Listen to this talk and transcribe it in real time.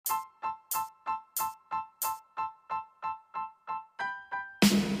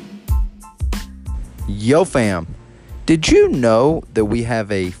Yo fam, did you know that we have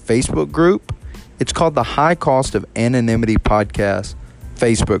a Facebook group? It's called the High Cost of Anonymity Podcast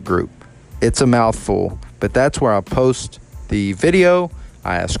Facebook group. It's a mouthful, but that's where I post the video,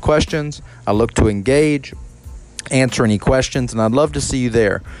 I ask questions, I look to engage, answer any questions, and I'd love to see you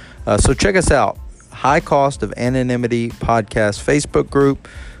there. So check us out, High Cost of Anonymity Podcast Facebook group.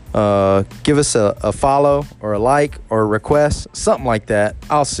 Give us a follow or a like or a request, something like that.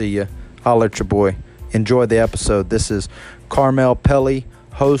 I'll see you. Holler at your boy. Enjoy the episode. This is Carmell Pelly,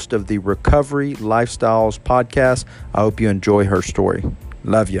 host of the Recovery Lifestyles podcast. I hope you enjoy her story.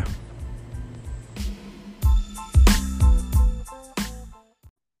 Love you.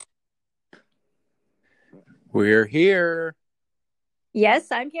 We're here. Yes,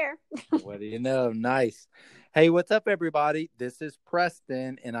 I'm here. What do you know? Nice. Hey, what's up, everybody? This is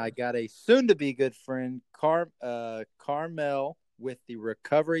Preston, and I got a soon-to-be good friend, Carmell, with the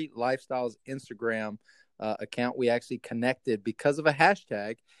Recovery Lifestyles Instagram account. We actually connected because of a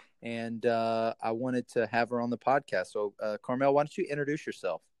hashtag, and I wanted to have her on the podcast. So, Carmell, why don't you introduce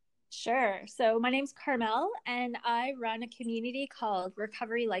yourself? Sure. So my name's Carmell, and I run a community called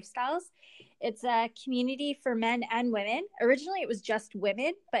Recovery Lifestyles. It's a community for men and women. Originally, it was just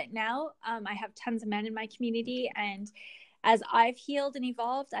women, but now I have tons of men in my community. And as I've healed and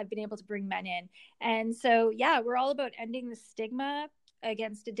evolved, I've been able to bring men in. And so, yeah, we're all about ending the stigma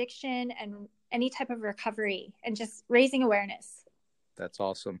against addiction and any type of recovery and just raising awareness. That's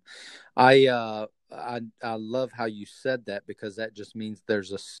awesome. I love how you said that, because that just means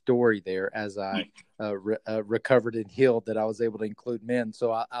there's a story there as I recovered and healed, that I was able to include men.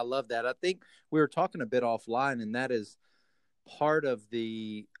 So I love that. I think we were talking a bit offline, and that is part of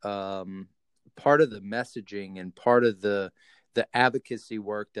the messaging and part of the advocacy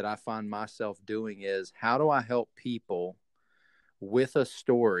work that I find myself doing is, how do I help people with a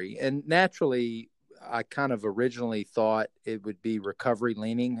story? And naturally, I kind of originally thought it would be recovery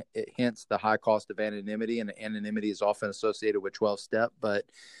leaning, hence the high cost of anonymity. And anonymity is often associated with 12-step. But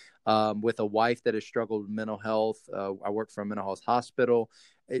with a wife that has struggled with mental health, I work for a mental health hospital,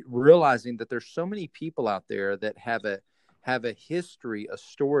 realizing that there's so many people out there that have a history, a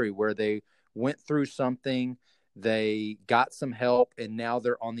story where they went through something, they got some help, and now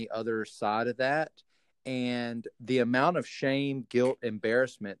they're on the other side of that. And the amount of shame, guilt,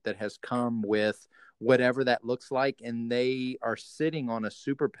 embarrassment that has come with whatever that looks like, and they are sitting on a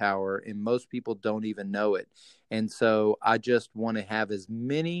superpower, and most people don't even know it. And so I just want to have as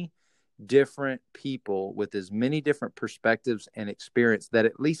many different people with as many different perspectives and experience that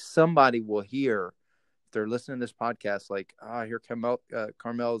at least somebody will hear. If they're listening to this podcast, like, I hear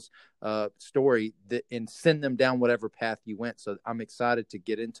Carmell's story, and send them down whatever path you went. So I'm excited to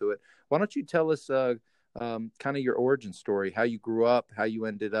get into it. Why don't you tell us kind of your origin story, how you grew up, how you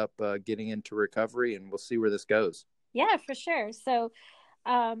ended up getting into recovery, and we'll see where this goes. Yeah, for sure. So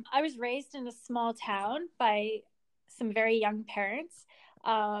I was raised in a small town by some very young parents.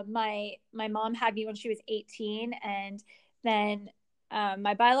 My mom had me when she was 18, and then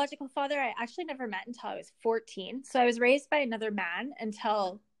my biological father, I actually never met until I was 14. So I was raised by another man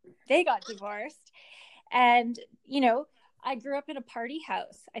until they got divorced. And, I grew up in a party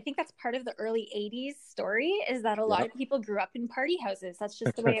house. I think that's part of the early 80s story, is that a lot of people grew up in party houses. That's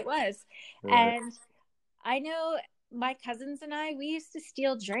just the way it was. Right. And I know my cousins and we used to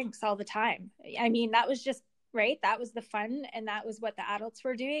steal drinks all the time. I mean, that was just, right? That was the fun, and that was what the adults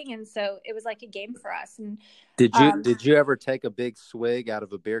were doing. And so it was like a game for us. And did you ever take a big swig out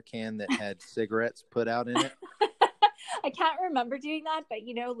of a beer can that had cigarettes put out in it? I can't remember doing that, but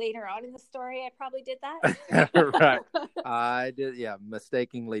later on in the story, I probably did that. Right. I did. Yeah.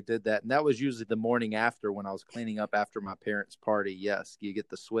 Mistakenly did that. And that was usually the morning after, when I was cleaning up after my parents' party. Yes. You get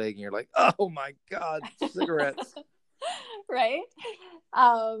the swig and you're like, oh my God, cigarettes. Right.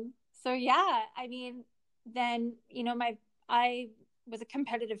 So yeah, I mean, then, I was a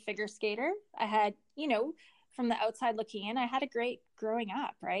competitive figure skater. I had, from the outside looking in, I had a great growing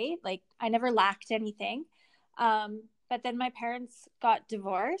up, right? Like, I never lacked anything. But then my parents got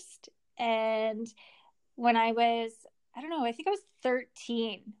divorced, and when I was, I don't know, I think I was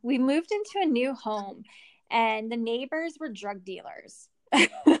 13, we moved into a new home, and the neighbors were drug dealers.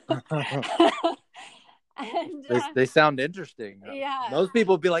 And they sound interesting. Yeah. Most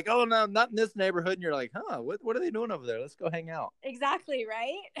people would be like, oh no, not in this neighborhood. And you're like, what are they doing over there? Let's go hang out. Exactly.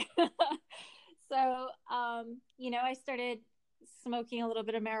 Right. So, I started smoking a little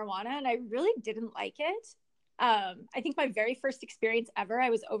bit of marijuana, and I really didn't like it. I think my very first experience ever,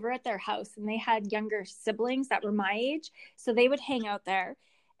 I was over at their house, and they had younger siblings that were my age. So they would hang out there,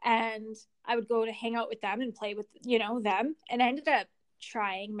 and I would go to hang out with them and play with, them. And I ended up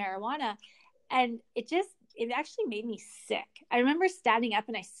trying marijuana. And it actually made me sick. I remember standing up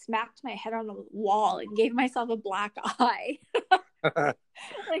and I smacked my head on the wall and gave myself a black eye. Like, that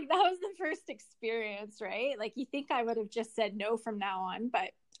was the first experience, right? Like, you think I would have just said no from now on,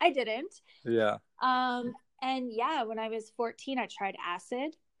 but I didn't. Yeah. And yeah, when I was 14, I tried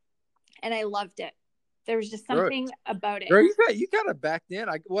acid and I loved it. There was just Girl, something about it. girl, you kind of backed in.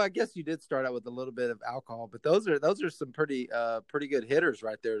 I guess you did start out with a little bit of alcohol, but those are some pretty good hitters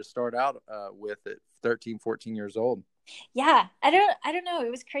right there to start out with at 13, 14 years old. Yeah, I don't know. It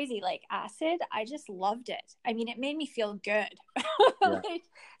was crazy. Like, acid, I just loved it. I mean, it made me feel good. Yeah. Like,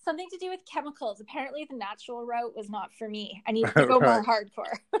 something to do with chemicals. Apparently, the natural route was not for me. I needed to go Right. more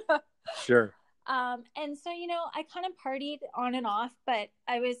hardcore. Sure. And so, I kind of partied on and off, but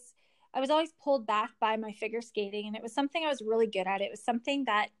I was always pulled back by my figure skating, and it was something I was really good at. It was something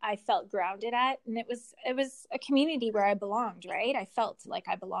that I felt grounded at, and it was a community where I belonged, right? I felt like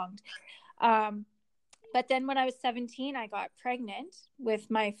I belonged. But then when I was 17, I got pregnant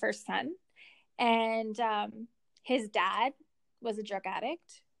with my first son, and his dad was a drug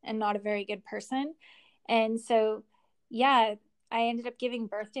addict and not a very good person. And so, yeah, I ended up giving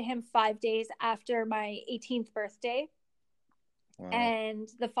birth to him 5 days after my 18th birthday. Wow. And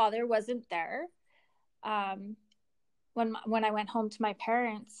the father wasn't there when I went home to my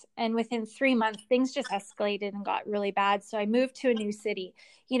parents. And within 3 months, things just escalated and got really bad. So I moved to a new city.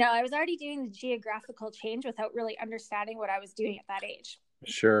 I was already doing the geographical change without really understanding what I was doing at that age.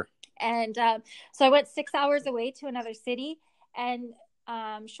 Sure. And so I went 6 hours away to another city. And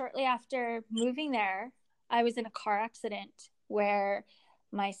shortly after moving there, I was in a car accident where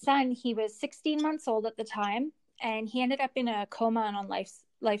my son, he was 16 months old at the time, and he ended up in a coma and on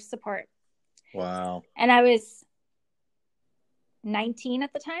life support. Wow. And I was 19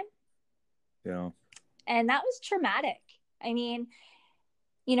 at the time. Yeah. And that was traumatic. I mean,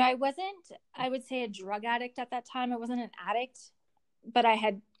 I wasn't, I would say, a drug addict at that time. I wasn't an addict, but I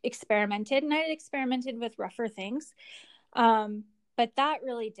had experimented, and I had experimented with rougher things. But that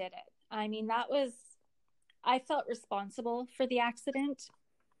really did it. I mean, I felt responsible for the accident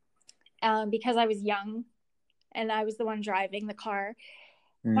because I was young and I was the one driving the car.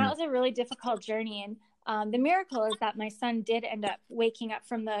 That was a really difficult journey. And the miracle is that my son did end up waking up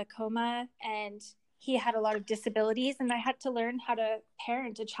from the coma, and he had a lot of disabilities, and I had to learn how to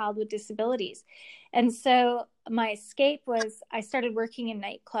parent a child with disabilities. And so my escape was I started working in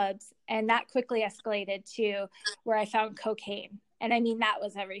nightclubs, and that quickly escalated to where I found cocaine. And I mean, that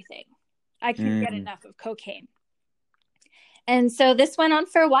was everything. I couldn't get enough of cocaine. And so this went on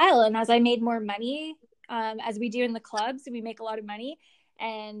for a while. And as I made more money, as we do in the clubs, we make a lot of money.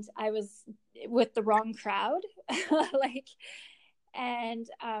 And I was with the wrong crowd,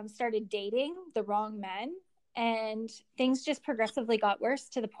 started dating the wrong men. And things just progressively got worse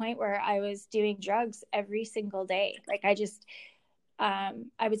to the point where I was doing drugs every single day. Like, I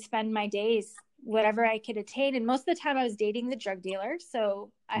would spend my days, whatever I could attain. And most of the time I was dating the drug dealer.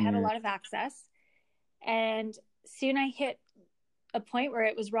 So I had a lot of access. And soon I hit a point where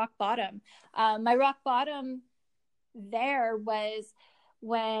it was rock bottom. My rock bottom there was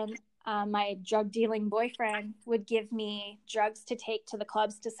when my drug dealing boyfriend would give me drugs to take to the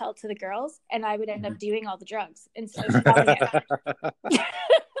clubs to sell to the girls, and I would end up doing all the drugs instead of selling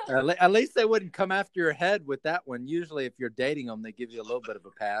it. At least they wouldn't come after your head with that one. Usually if you're dating them, they give you a little bit of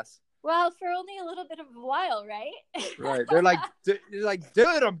a pass. Well, for only a little bit of a while, right? Right. They're like, dude,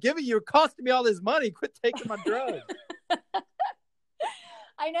 I'm giving you, costing me all this money. Quit taking my drugs.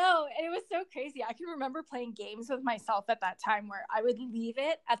 I know. And it was so crazy. I can remember playing games with myself at that time where I would leave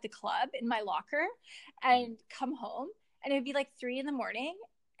it at the club in my locker and come home, and it would be like 3 a.m,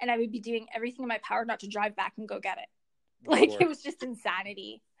 and I would be doing everything in my power not to drive back and go get it. Like, it was just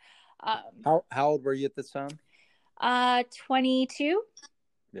insanity. How old were you at this time? 22.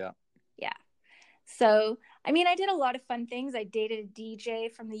 Yeah. Yeah. So, I mean, I did a lot of fun things. I dated a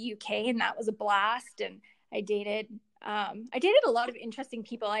DJ from the UK, and that was a blast. And I dated a lot of interesting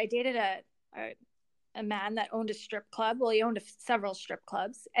people. I dated a man that owned a strip club. Well, he owned several strip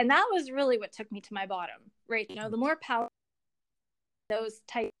clubs, and that was really what took me to my bottom, right? The more power, those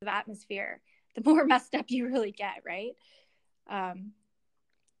types of atmosphere, the more messed up you really get, right?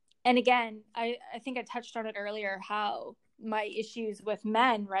 And again, I think I touched on it earlier, how my issues with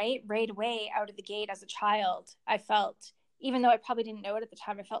men, right away out of the gate as a child, I felt, even though I probably didn't know it at the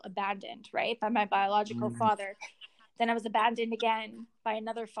time, I felt abandoned, right, by my biological father. Then I was abandoned again by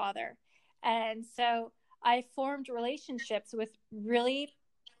another father. And so I formed relationships with really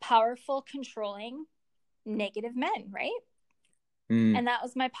powerful, controlling, negative men, right? And that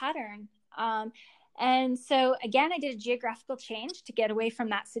was my pattern. And so again, I did a geographical change to get away from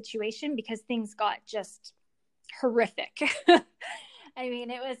that situation because things got just horrific. I mean,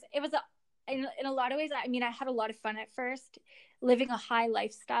 in a lot of ways, I mean, I had a lot of fun at first. Living a high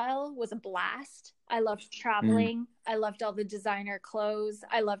lifestyle was a blast. I loved traveling. I loved all the designer clothes.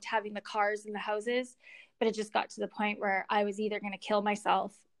 I loved having the cars and the houses, but it just got to the point where I was either going to kill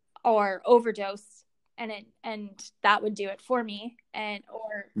myself or overdose, and that would do it for me, and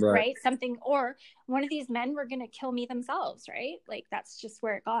or right, something, or one of these men were going to kill me themselves, right? Like that's just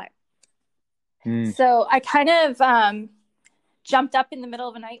where it got. So I kind of jumped up in the middle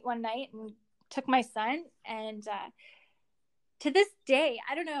of the night one night and took my son, and to this day,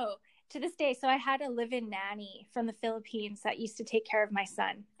 I don't know, to this day, so I had a live-in nanny from the Philippines that used to take care of my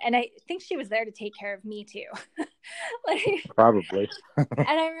son, and I think she was there to take care of me too. Like, probably. And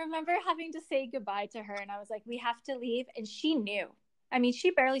I remember having to say goodbye to her, and I was like, we have to leave. And she knew. I mean,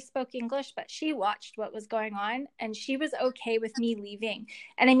 she barely spoke English, but she watched what was going on, and she was okay with me leaving.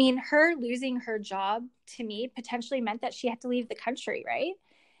 And I mean, her losing her job to me potentially meant that she had to leave the country, right?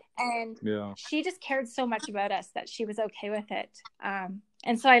 And she just cared so much about us that she was okay with it.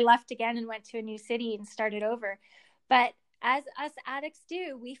 And so I left again and went to a new city and started over. But as us addicts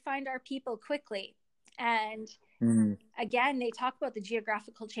do, we find our people quickly. And again, they talk about the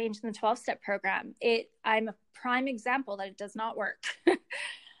geographical change in the 12-step program. I'm a prime example that it does not work. I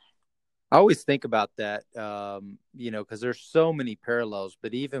always think about that, because there's so many parallels.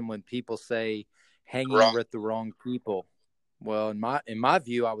 But even when people say hanging with the wrong people, well, in my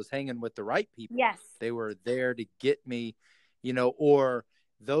view, I was hanging with the right people. Yes, they were there to get me, or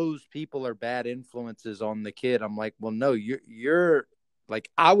those people are bad influences on the kid. I'm like, well, no, you're like,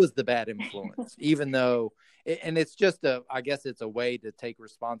 I was the bad influence, even though. And it's just I guess it's a way to take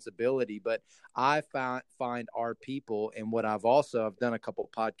responsibility, but I find our people, and what I've done a couple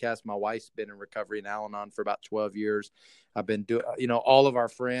of podcasts. My wife's been in recovery in Al-Anon for about 12 years. I've been doing, all of our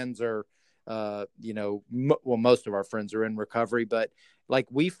friends are, most of our friends are in recovery, but like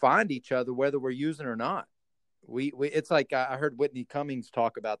we find each other whether we're using or not. We it's like I heard Whitney Cummings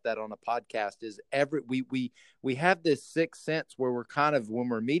talk about that on a podcast. Is we have this sixth sense where we're kind of, when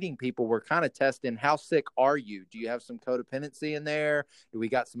we're meeting people, we're kind of testing, how sick are you? Do you have some codependency in there? Do we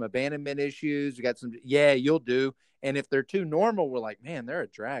got some abandonment issues? We got some, yeah, you'll do. And if they're too normal, we're like, man, they're a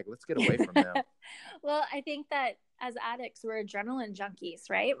drag. Let's get away from them. Well, I think that as addicts, we're adrenaline junkies,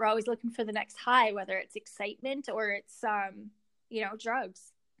 right? We're always looking for the next high, whether it's excitement or it's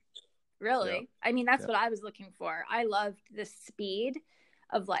drugs. Really. Yeah. I mean, that's what I was looking for. I loved the speed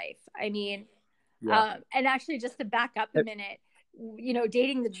of life. I mean, and actually, just to back up a minute,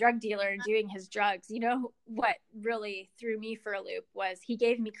 dating the drug dealer and doing his drugs, what really threw me for a loop was he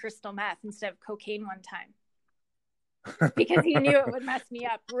gave me crystal meth instead of cocaine one time because he knew it would mess me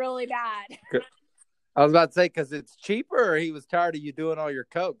up really bad. I was about to say, because it's cheaper, or he was tired of you doing all your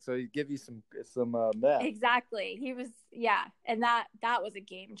coke, so he'd give you some meth. Exactly. He was, and that was a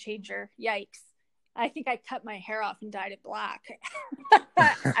game changer. Yikes! I think I cut my hair off and dyed it black.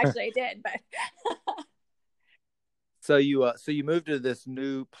 Actually, I did, but. So you moved to this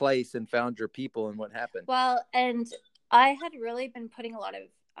new place and found your people, and what happened? Well, and I had really been putting a lot of.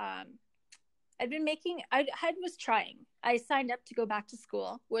 I was trying. I signed up to go back to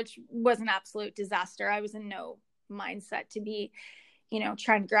school, which was an absolute disaster. I was in no mindset to be,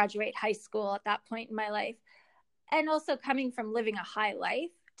 trying to graduate high school at that point in my life. And also coming from living a high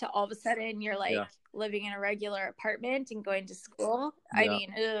life to all of a sudden you're like living in a regular apartment and going to school. I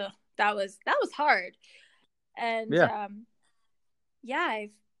mean, that was hard. And I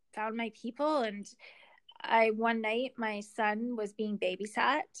found my people, and one night my son was being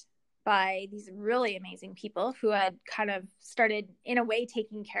babysat by these really amazing people who had kind of started, in a way,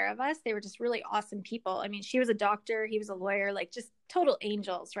 taking care of us. They were just really awesome people. I mean, she was a doctor, he was a lawyer, like just total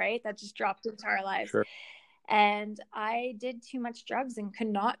angels, right? That just dropped into our lives. Sure. And I did too much drugs and could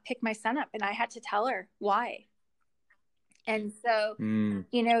not pick my son up, and I had to tell her why. And so,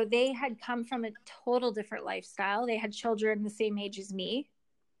 they had come from a total different lifestyle. They had children the same age as me,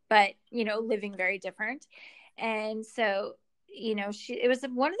 but, living very different. And so, it was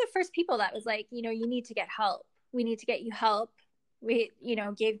one of the first people that was like, you need to get help. We need to get you help. We,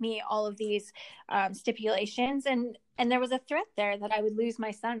 gave me all of these stipulations. And there was a threat there that I would lose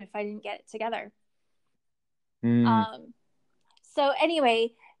my son if I didn't get it together. So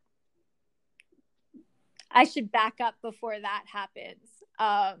anyway, I should back up before that happens.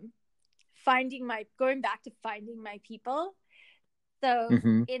 Going back to finding my people. So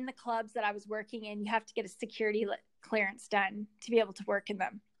in the clubs that I was working in, you have to get a security clearance done to be able to work in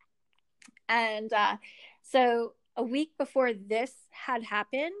them. And so a week before this had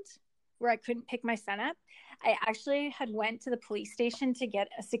happened, where I couldn't pick my son up, I actually had went to the police station to get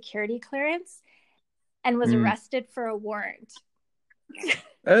a security clearance and was arrested for a warrant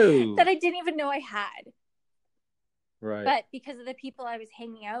that I didn't even know I had. Right. But because of the people I was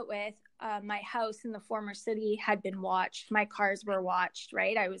hanging out with, my house in the former city had been watched. My cars were watched,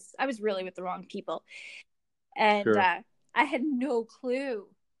 right? I was really with the wrong people. And Sure. I had no clue.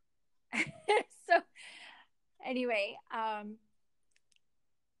 So anyway,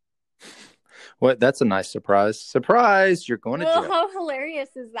 What? That's a nice surprise. Surprise! You're going to jail. how hilarious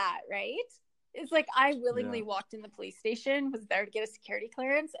is that, right? It's like I willingly walked in the police station, was there to get a security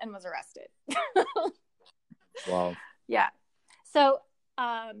clearance, and was arrested. Wow. Yeah. So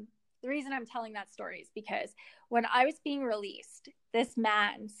the reason I'm telling that story is because when I was being released, this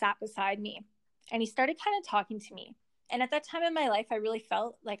man sat beside me and he started kind of talking to me. And at that time in my life, I really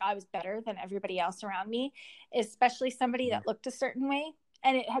felt like I was better than everybody else around me, especially somebody that looked a certain way.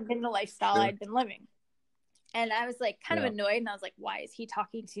 And it had been the lifestyle I'd been living. And I was like kind of annoyed. And I was like, why is he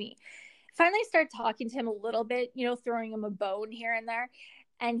talking to me? Finally started talking to him a little bit, throwing him a bone here and there.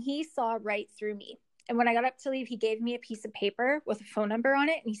 And he saw right through me. And when I got up to leave, he gave me a piece of paper with a phone number on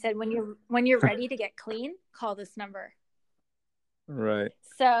it. And he said, when you're ready to get clean, call this number. Right.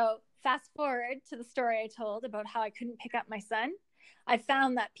 So fast forward to the story I told about how I couldn't pick up my son. I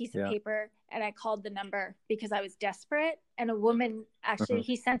found that piece of paper and I called the number because I was desperate. And a woman, actually,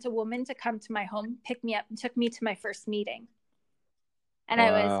 he sent a woman to come to my home, pick me up, and took me to my first meeting. And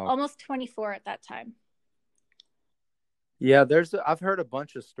I was almost 24 at that time. Yeah, I've heard a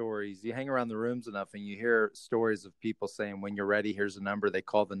bunch of stories. You hang around the rooms enough and you hear stories of people saying, when you're ready, here's a number. They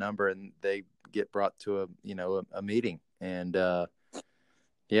call the number and they get brought to a meeting. And I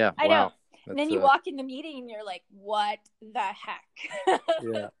know. And then you walk in the meeting and you're like, what the heck?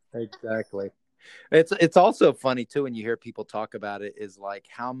 Yeah, exactly. It's also funny too, when you hear people talk about it, is like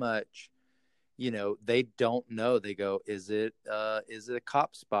how much, they don't know. They go, is it a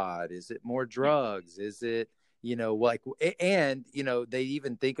cop spot? Is it more drugs? Is it, and they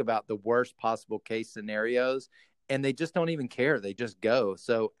even think about the worst possible case scenarios and they just don't even care. They just go.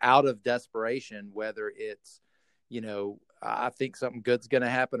 So out of desperation, whether it's, I think something good's going to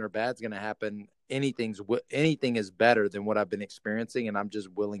happen or bad's going to happen, anything is better than what I've been experiencing. And I'm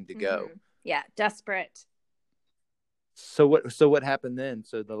just willing to go. Yeah. Desperate. So what happened then?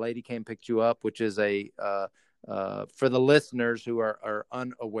 So the lady came, picked you up, which is for the listeners who are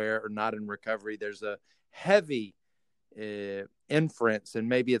unaware or not in recovery, there's a heavy inference, and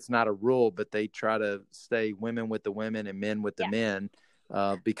maybe it's not a rule, but they try to stay women with the women and men with the men,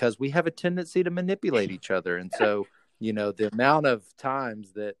 because we have a tendency to manipulate each other. And so, the amount of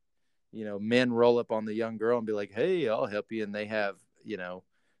times that, men roll up on the young girl and be like, hey, I'll help you. And they have,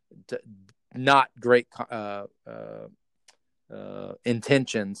 not great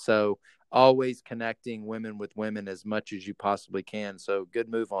intentions. So always connecting women with women as much as you possibly can. So good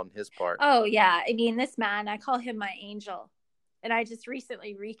move on his part. Oh yeah. I mean, this man, I call him my angel, and I just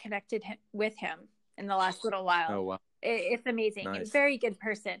recently reconnected with him in the last little while. Oh wow. It's amazing. Nice. He's a very good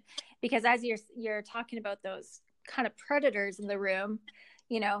person, because as you're talking about those kind of predators in the room,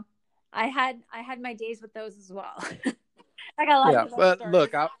 I had my days with those as well. I got a lot of but stories.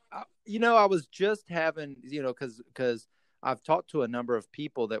 Look, I was just having, because I've talked to a number of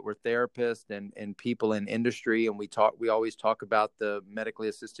people that were therapists and people in industry, and we always talk about the medically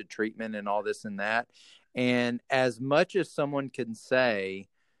assisted treatment and all this and that. And as much as someone can say,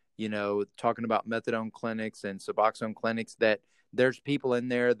 talking about methadone clinics and Suboxone clinics, that there's people in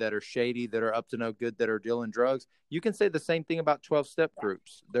there that are shady, that are up to no good, that are dealing drugs. You can say the same thing about 12-step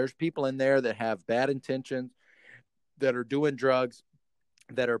groups. There's people in there that have bad intentions, that are doing drugs,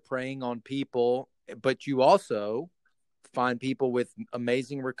 that are preying on people. But you also find people with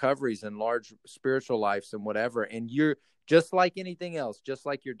amazing recoveries and large spiritual lives and whatever. And you're just like anything else, just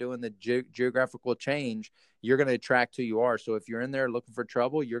like you're doing the geographical change, you're going to attract who you are. So if you're in there looking for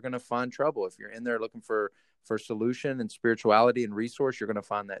trouble, you're going to find trouble. If you're in there looking for solution and spirituality and resource, you're going to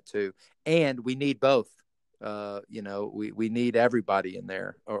find that too. And we need both. We need everybody in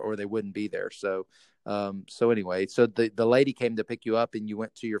there, or they wouldn't be there. So anyway, so the lady came to pick you up and you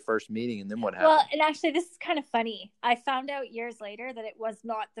went to your first meeting, and then what happened? Well, and actually this is kind of funny. I found out years later that it was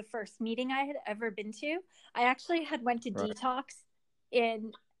not the first meeting I had ever been to. I actually had went to detox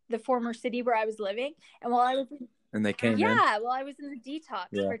in the former city where I was living. And while I was and they came in? Yeah, well, I was in the detox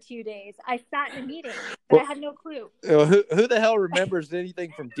for 2 days. I sat in a meeting, but I had no clue. Who the hell remembers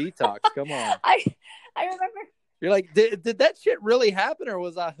anything from detox? Come on. I remember. You're like, did that shit really happen, or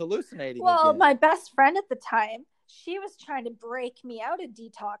was I hallucinating? Well, again? My best friend at the time, she was trying to break me out of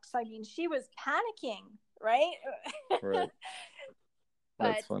detox. I mean, she was panicking, right? Right.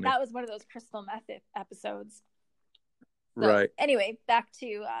 but funny. that was one of those crystal meth episodes. So, right. Anyway, back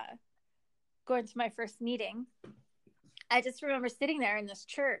to going to my first meeting. I just remember sitting there in this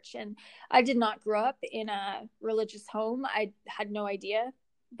church, and I did not grow up in a religious home. I had no idea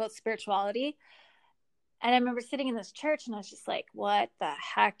about spirituality. And I remember sitting in this church, and I was just like, what the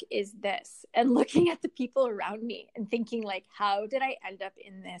heck is this? And looking at the people around me and thinking, like, how did I end up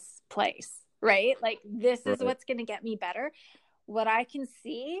in this place? Right? Like, this is what's going to get me better. What I can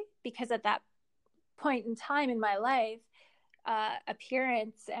see, because at that point in time in my life,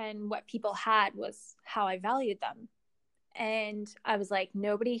 appearance and what people had was how I valued them. And I was like,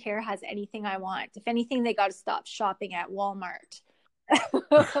 nobody here has anything I want. If anything, they got to stop shopping at Walmart.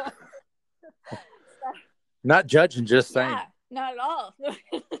 Not judging, just saying. Yeah, not at all.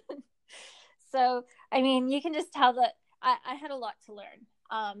 So, I mean, you can just tell that I had a lot to learn.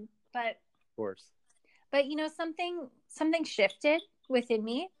 But of course. But you know, something shifted within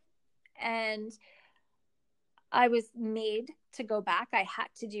me, and I was made to go back. I had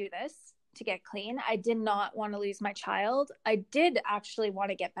to do this to get clean. I did not want to lose my child. I did actually want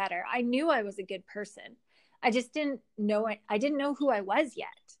to get better. I knew I was a good person. I just didn't know it. I didn't know who I was yet.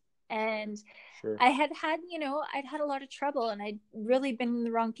 And Sure. I'd had a lot of trouble, and I'd really been in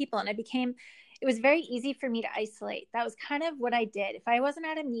the wrong people. And it was very easy for me to isolate. That was kind of what I did. If I wasn't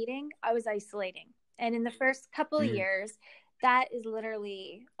at a meeting, I was isolating. And in the first couple of years, that is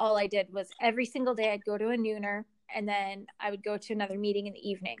literally all I did. Was every single day I'd go to a nooner, and then I would go to another meeting in the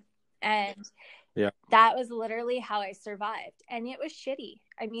evening. And that was literally how I survived. And it was shitty.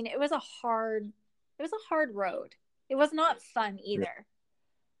 I mean, it was a hard road. It was not fun either.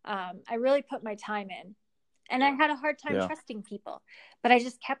 I really put my time in, and I had a hard time trusting people, but I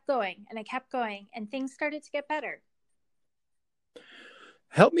just kept going, and I kept going, and things started to get better.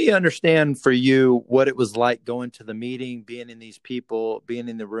 Help me understand for you what it was like going to the meeting, being in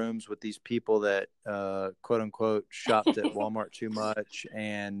the rooms with these people that, quote unquote, shopped at Walmart too much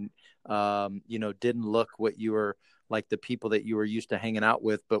and, didn't look what you were like, the people that you were used to hanging out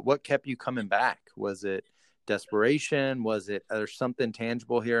with. But what kept you coming back? Was it desperation? Was it, there's something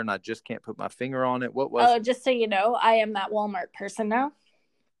tangible here and I just can't put my finger on it? What was it? Just so you know, I am that Walmart person now.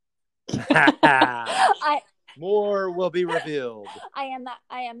 More will be revealed. I am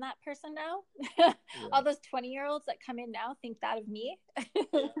that person now. All those 20-year-olds that come in now think that of me.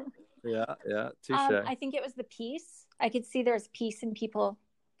 Yeah. Touche. I think it was the peace. I could see there was peace in people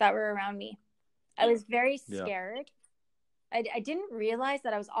that were around me. I was very scared. I didn't realize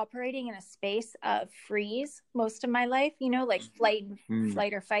that I was operating in a space of freeze most of my life, like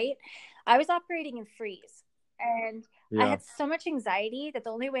flight or fight. I was operating in freeze. And I had so much anxiety that the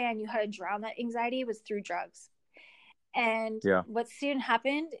only way I knew how to drown that anxiety was through drugs. And what soon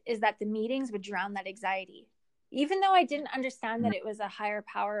happened is that the meetings would drown that anxiety. Even though I didn't understand that it was a higher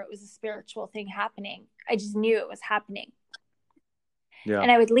power, it was a spiritual thing happening. I just knew it was happening. Yeah. And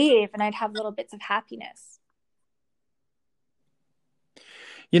I would leave and I'd have little bits of happiness.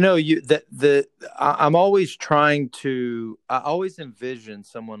 I'm always I always envision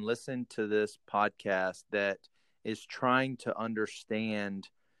someone listening to this podcast that is trying to understand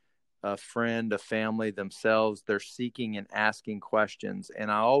a friend, a family, themselves. They're seeking and asking questions.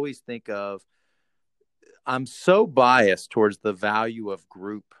 And I always think I'm so biased towards the value of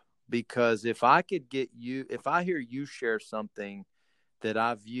group, because if I hear you share something that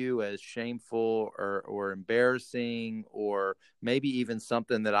I view as shameful or embarrassing, or maybe even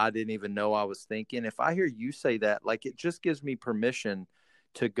something that I didn't even know I was thinking, if I hear you say that, like, it just gives me permission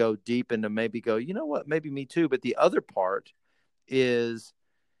to go deep and to maybe go, you know what, maybe me too. But the other part is,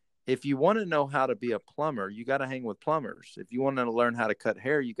 if you want to know how to be a plumber, you got to hang with plumbers. If you want to learn how to cut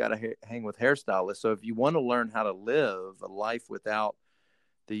hair, you got to hang with hairstylists. So if you want to learn how to live a life without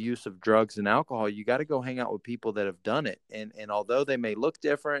the use of drugs and alcohol, you got to go hang out with people that have done it. And although they may look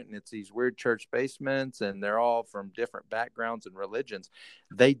different, and it's these weird church basements, and they're all from different backgrounds and religions,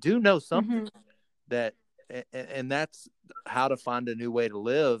 they do know something and that's how to find a new way to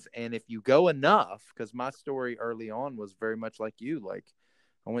live. And if you go enough, because my story early on was very much like you, like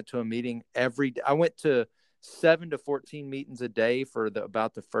I went to a meeting every day. I went to 7 to 14 meetings a day for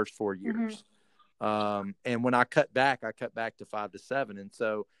about the first 4 years. And when I cut back to 5 to 7. And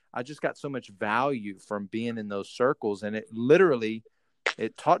so I just got so much value from being in those circles. And it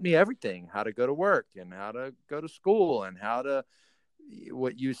taught me everything: how to go to work and how to go to school and how to,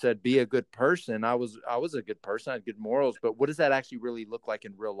 what you said, be a good person. I was a good person. I had good morals, but what does that actually really look like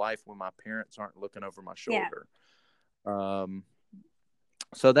in real life when my parents aren't looking over my shoulder?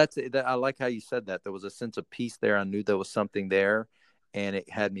 So I like how you said that. There was a sense of peace there. I knew there was something there. and it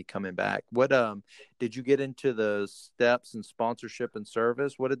had me coming back. What did you get into the steps and sponsorship and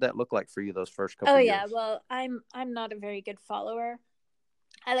service? What did that look like for you those first couple Oh of yeah, years? well, I'm not a very good follower.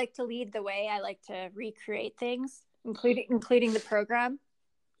 I like to lead the way. I like to recreate things, including the program.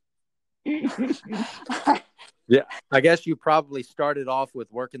 Yeah, I guess you probably started off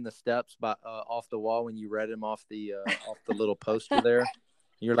with working the steps by off the wall when you read them off the little poster there.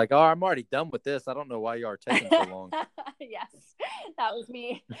 You're like, oh, I'm already done with this. I don't know why you are taking so long. Yes, that was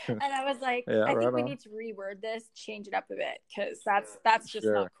me. And I was like, Yeah, I think right we on. need to reword this, change it up a bit, because that's just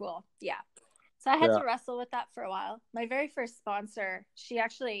Sure. not cool. Yeah. So I had Yeah. to wrestle with that for a while. My very first sponsor, she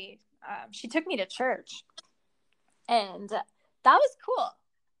actually, she took me to church, and that was cool.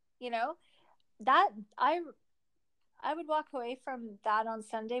 You know, that I would walk away from that on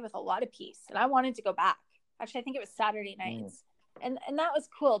Sunday with a lot of peace, and I wanted to go back. Actually, I think it was Saturday nights, and that was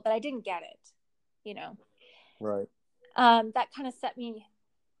cool, but I didn't get it. You know, Right. that kind of set me,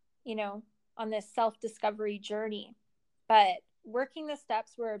 on this self-discovery journey. But working the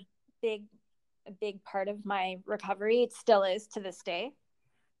steps were a big part of my recovery. It still is to this day.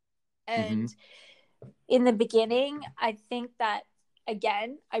 And in the beginning, I think that,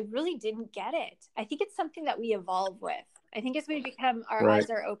 again, I really didn't get it. I think it's something that we evolve with. I think as we become, our eyes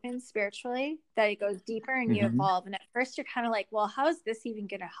are open spiritually, that it goes deeper and you evolve. And at first you're kind of like, well, how is this even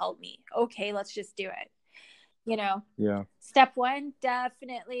going to help me? Okay, let's just do it. Yeah. Step one,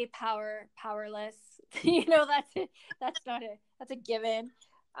 definitely powerless. That's a given.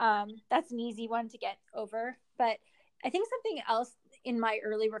 That's an easy one to get over. But I think something else in my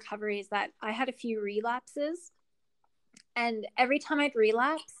early recovery is that I had a few relapses, and every time I'd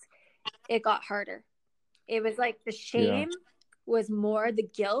relapse, it got harder. It was like the shame was more, the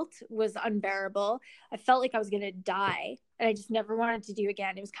guilt was unbearable. I felt like I was going to die, and I just never wanted to do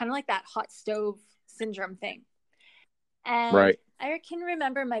again. It was kind of like that hot stove syndrome thing. And I can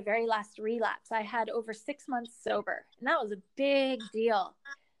remember my very last relapse. I had over 6 months sober, and that was a big deal.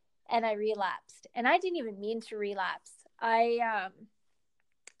 And I relapsed, and I didn't even mean to relapse. I've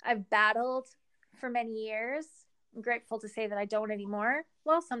battled for many years. I'm grateful to say that I don't anymore.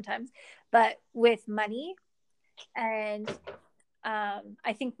 Well, sometimes, but with money. And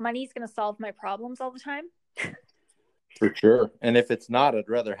I think money's going to solve my problems all the time. For sure. And if it's not, I'd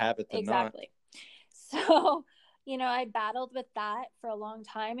rather have it than not. Exactly. So, I battled with that for a long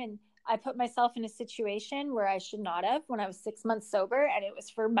time, and I put myself in a situation where I should not have when I was 6 months sober, and it was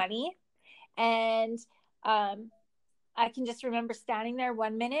for money. And I can just remember standing there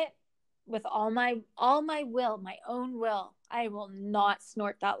one minute with all my will, my own will. I will not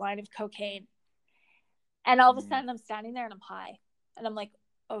snort that line of cocaine. And all of a sudden I'm standing there and I'm high, and I'm like,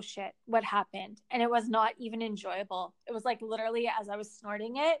 oh shit, what happened? And it was not even enjoyable. It was like literally as I was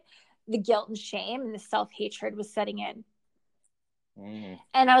snorting it, the guilt and shame and the self-hatred was setting in.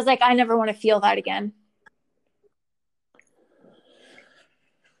 And I was like, I never want to feel that again.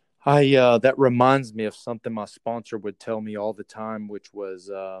 That reminds me of something my sponsor would tell me all the time, which was,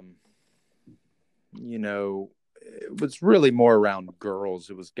 it was really more around girls.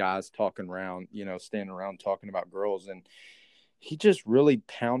 It was guys talking around, standing around talking about girls. And he just really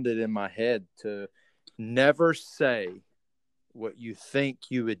pounded in my head to never say what you think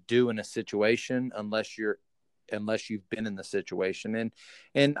you would do in a situation unless you've been in the situation.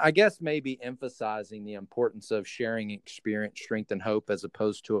 And I guess maybe emphasizing the importance of sharing experience, strength, and hope as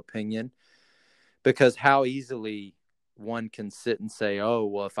opposed to opinion, because how easily one can sit and say, oh,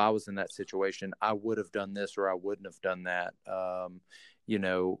 well, if I was in that situation, I would have done this or I wouldn't have done that.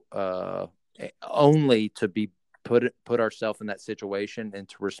 Only to be put ourselves in that situation and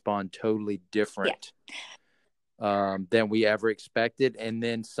to respond totally different than we ever expected. And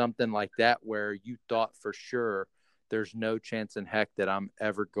then something like that where you thought for sure there's no chance in heck that I'm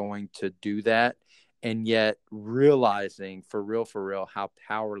ever going to do that. And yet realizing for real, how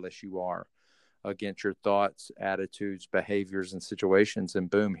powerless you are against your thoughts, attitudes, behaviors, and situations. And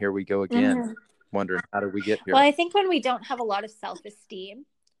boom, here we go again, wondering how did we get here? Well, I think when we don't have a lot of self-esteem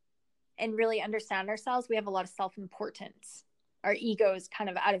and really understand ourselves, we have a lot of self-importance. Our ego is kind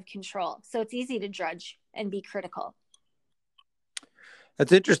of out of control. So it's easy to judge and be critical.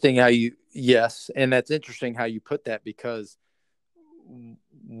 That's interesting how that's interesting how you put that, because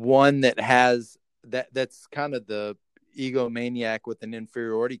one that has that's kind of the egomaniac with an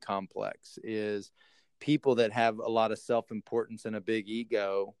inferiority complex is people that have a lot of self-importance and a big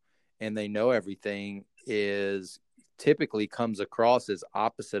ego and they know everything is typically comes across as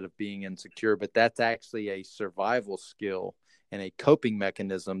opposite of being insecure, but that's actually a survival skill and a coping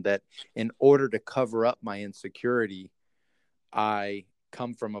mechanism that in order to cover up my insecurity, I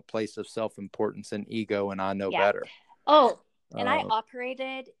come from a place of self-importance and ego and I know better. Oh, And I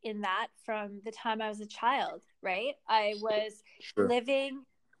operated in that from the time I was a child, right? I was Sure. living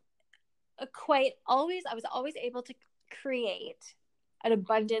I was always able to create an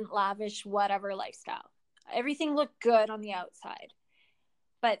abundant, lavish, whatever lifestyle. Everything looked good on the outside,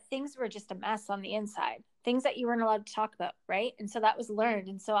 but things were just a mess on the inside. Things that you weren't allowed to talk about, right? And so that was learned.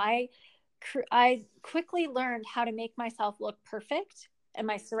 And so I quickly learned how to make myself look perfect and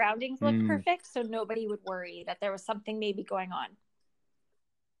my surroundings look perfect, so nobody would worry that there was something maybe going on.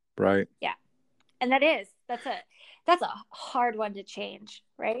 Right. Yeah. And that's a hard one to change,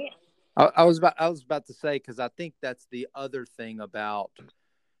 right? I was about to say, because I think that's the other thing about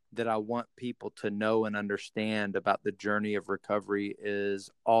that I want people to know and understand about the journey of recovery is,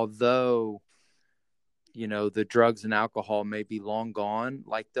 although, you know, the drugs and alcohol may be long gone,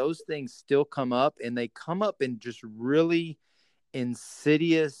 like those things still come up, and they come up in just really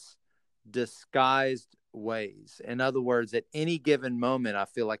insidious, disguised ways. In other words, at any given moment, I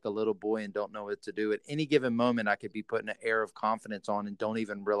feel like a little boy and don't know what to do. At any given moment, I could be putting an air of confidence on and don't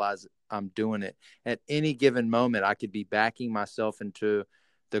even realize I'm doing it. At any given moment, I could be backing myself into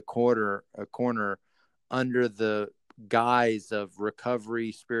a corner under the guise of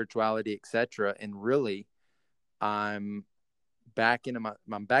recovery, spirituality, etc. And really, I'm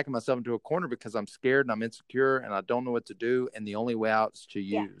I'm backing myself into a corner because I'm scared and I'm insecure and I don't know what to do. And the only way out is to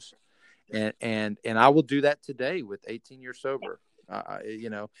use. And I will do that today with 18 years sober, you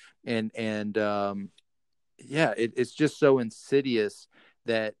know, it's just so insidious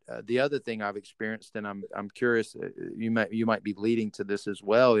that the other thing I've experienced, and I'm curious, you might be leading to this as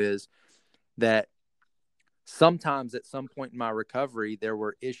well, is that sometimes at some point in my recovery, there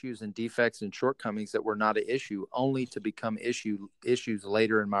were issues and defects and shortcomings that were not an issue, only to become issues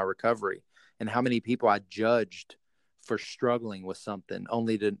later in my recovery. And how many people I judged for struggling with something,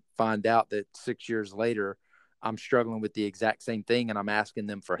 only to find out that 6 years later, I'm struggling with the exact same thing and I'm asking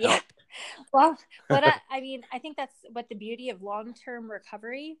them for help. Well, I think that's what the beauty of long-term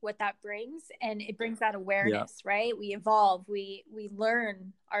recovery, what that brings, and it brings that awareness, right? We evolve, we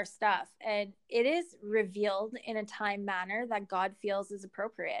learn our stuff, and it is revealed in a time manner that God feels is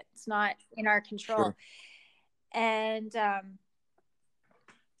appropriate. It's not in our control. Sure. And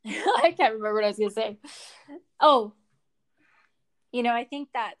I can't remember what I was going to say. Oh, you know, I think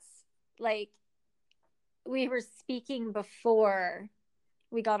that's like, we were speaking before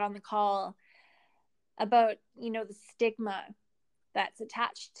we got on the call about, you know, the stigma that's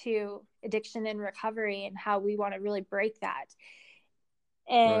attached to addiction and recovery and how we want to really break that.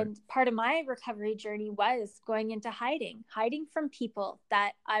 And part of my recovery journey was going into hiding from people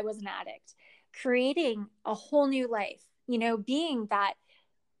that I was an addict, creating a whole new life, you know, being that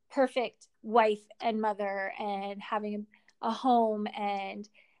perfect wife and mother and having a home and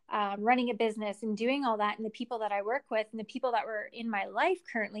running a business and doing all that. And the people that I work with and the people that were in my life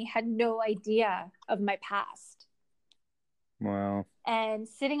currently had no idea of my past. Wow. And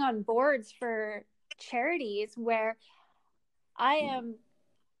sitting on boards for charities where I am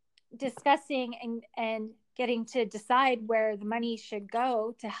discussing and getting to decide where the money should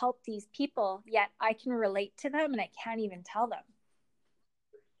go to help these people, yet I can relate to them and I can't even tell them.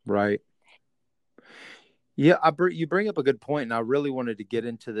 Right. Yeah, you bring up a good point, and I really wanted to get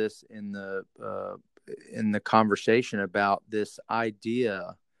into this in the conversation about this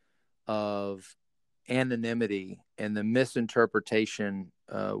idea of anonymity and the misinterpretation,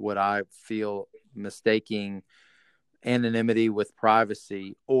 what I feel mistaking anonymity with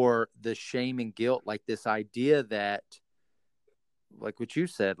privacy, or the shame and guilt, like this idea that, like what you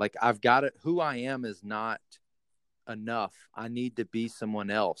said, like who I am is not enough. I need to be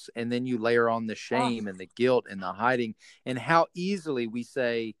someone else. And then you layer on the shame and the guilt and the hiding, and how easily we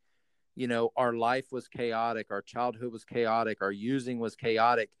say, you know, our life was chaotic, our childhood was chaotic, our using was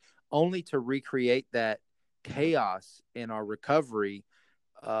chaotic, only to recreate that chaos in our recovery,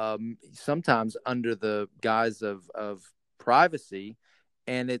 sometimes under the guise of privacy.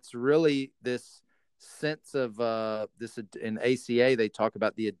 And it's really this sense of this in ACA, they talk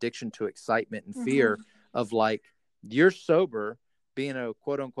about the addiction to excitement and fear of, like, you're sober, being a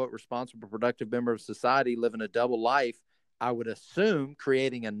quote unquote responsible, productive member of society, living a double life. I would assume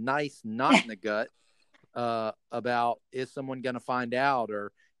creating a nice knot in the gut about, is someone going to find out,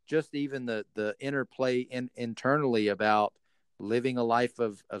 or just even the interplay internally about living a life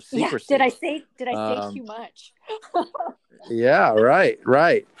of secrecy. Yeah. Did I say too much? Yeah,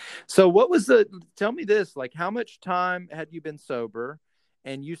 right. So tell me this, like, how much time had you been sober?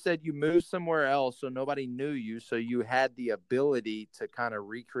 And you said you moved somewhere else, so nobody knew you, so you had the ability to kind of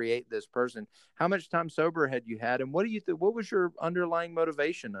recreate this person. How much time sober had you had, and what was your underlying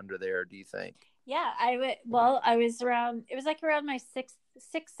motivation under there, do you think? Yeah, I was around, it was like around my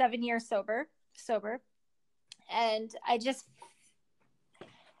 7 year sober. And I don't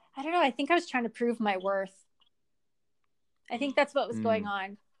know. I think I was trying to prove my worth. I think that's what was going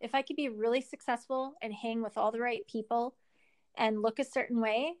on. If I could be really successful and hang with all the right people and look a certain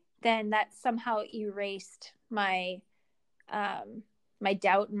way, then that somehow erased my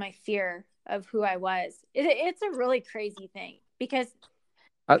doubt and my fear of who I was. It's a really crazy thing because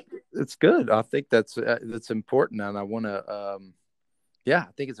It's good. I think that's important, and I want to. Yeah,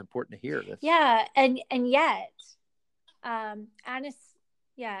 I think it's important to hear this. Yeah, and yet, Anis,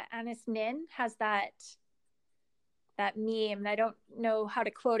 Anis Nin has that meme, and I don't know how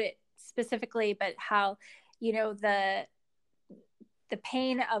to quote it specifically, but how, the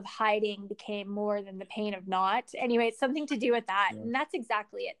pain of hiding became more than the pain of not. Anyway, it's something to do with that. Yeah. And that's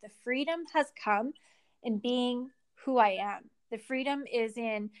exactly it. The freedom has come in being who I am. The freedom is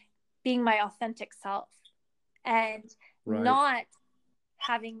in being my authentic self and not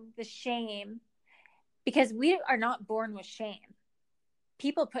having the shame, because we are not born with shame.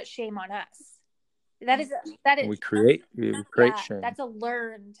 People put shame on us. That is we create shame. That's a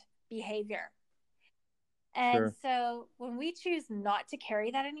learned behavior. And so when we choose not to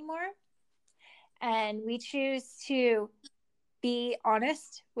carry that anymore, and we choose to be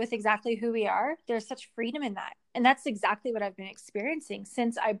honest with exactly who we are, there's such freedom in that. And that's exactly what I've been experiencing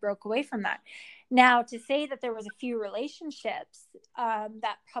since I broke away from that. Now, to say that there was a few relationships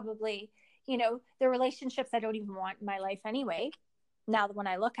that probably, the relationships I don't even want in my life anyway, now when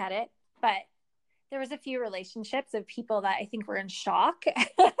I look at it, but there was a few relationships of people that I think were in shock.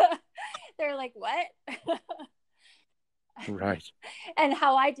 They're like, what? Right. And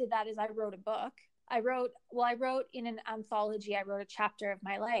how I did that is I wrote a book. I wrote in an anthology, I wrote a chapter of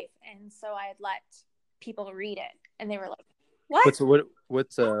my life. And so I had let people read it, and they were like, what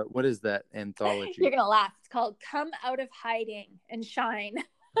is that anthology? You're going to laugh. It's called Come Out of Hiding and Shine.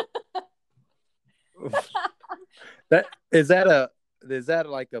 Is that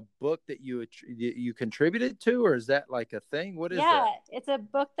like a book that you contributed to, or is that like a thing? What is that? Yeah, it's a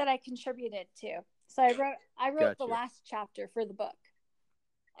book that I contributed to. So I wrote Gotcha. The last chapter for the book.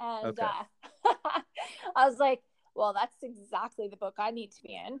 And okay. I was like, well, that's exactly the book I need to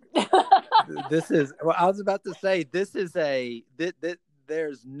be in. I was about to say,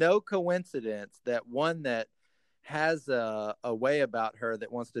 there's no coincidence that one that has a way about her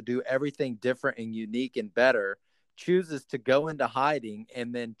that wants to do everything different and unique and better chooses to go into hiding,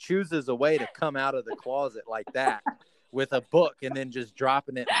 and then chooses a way to come out of the closet like that with a book, and then just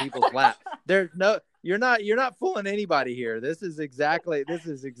dropping it in people's lap. You're not fooling anybody here. This is exactly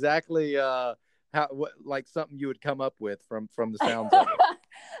like something you would come up with from the sounds of it.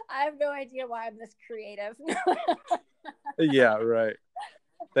 I have no idea why I'm this creative. Yeah, right.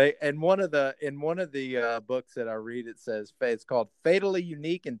 In one of the books that I read, it says it's called Fatally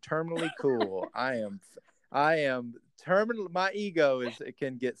Unique and Terminally Cool. I am terminal. My ego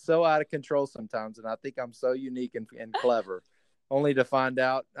can get so out of control sometimes, and I think I'm so unique and clever, only to find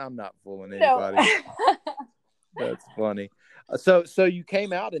out I'm not fooling anybody. No. That's funny. So you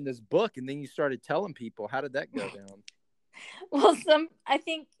came out in this book, and then you started telling people. How did that go down? Well, I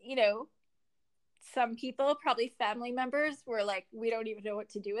think, some people, probably family members, were like, we don't even know what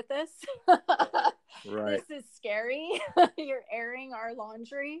to do with this. Right. This is scary. You're airing our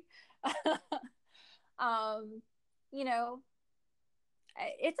laundry.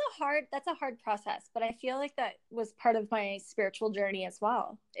 That's a hard process, but I feel like that was part of my spiritual journey as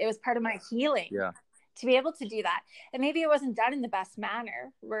well. It was part of my healing. Yeah. To be able to do that. And maybe it wasn't done in the best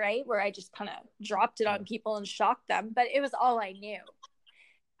manner, right? Where I just kind of dropped it on people and shocked them, but it was all I knew.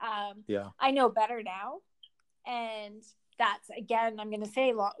 I know better now. And that's, again, I'm going to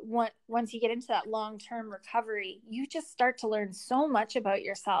say, once you get into that long-term recovery, you just start to learn so much about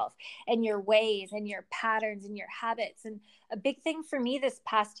yourself and your ways and your patterns and your habits. And a big thing for me this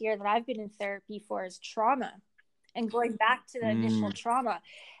past year that I've been in therapy for is trauma, and going back to the initial trauma.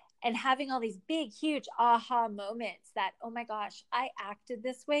 And having all these big, huge aha moments that, oh my gosh, I acted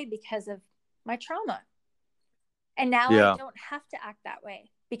this way because of my trauma. And now I don't have to act that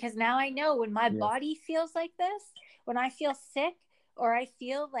way, because now I know when my body feels like this, when I feel sick, or I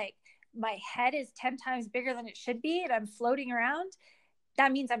feel like my head is 10 times bigger than it should be and I'm floating around,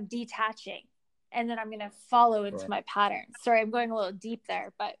 that means I'm detaching. And then I'm going to follow into my patterns. Sorry, I'm going a little deep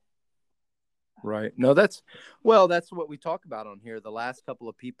there, but. Right. No, that's what we talk about on here. The last couple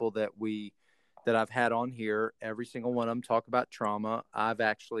of people that I've had on here, every single one of them talk about trauma. I've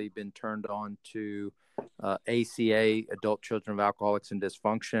actually been turned on to ACA, Adult Children of Alcoholics and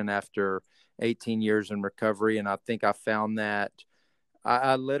Dysfunction, after 18 years in recovery. And I think I found that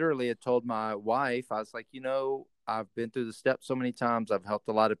I literally had told my wife, I was like, I've been through the steps so many times. I've helped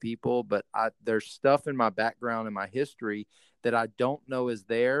a lot of people, but there's stuff in my background and my history that I don't know is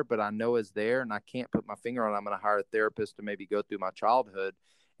there, but I know is there, and I can't put my finger on it. I'm going to hire a therapist to maybe go through my childhood.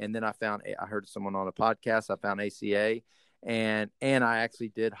 And then I heard someone on a podcast. I found ACA, and I actually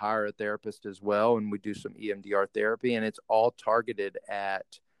did hire a therapist as well, and we do some EMDR therapy, and it's all targeted at,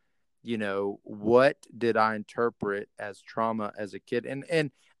 what did I interpret as trauma as a kid?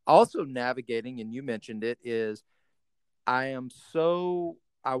 And also navigating, and you mentioned it, is I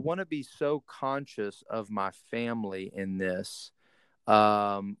want to be so conscious of my family in this.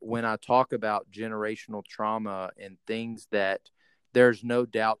 When I talk about generational trauma and things that there's no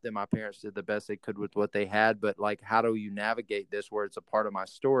doubt that my parents did the best they could with what they had, but like, how do you navigate this where it's a part of my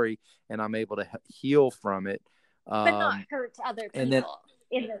story and I'm able to heal from it? But not hurt other And then people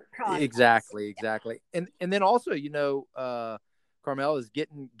in the process. exactly. And then also, Carmel is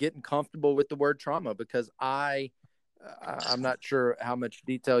getting comfortable with the word trauma, because I'm not sure how much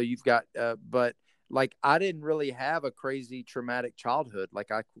detail you've got, but like, I didn't really have a crazy traumatic childhood.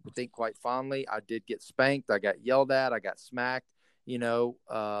 Like, I think quite fondly, I did get spanked. I got yelled at. I got smacked.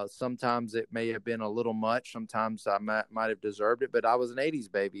 Sometimes it may have been a little much. Sometimes I might have deserved it, but I was an 80s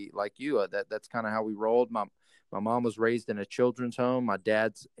baby like you. That's kind of how we rolled. My mom was raised in a children's home. My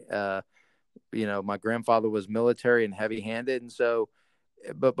dad's, my grandfather was military and heavy handed. And so,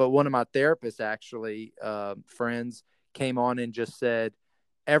 but one of my therapists actually, friends, came on and just said,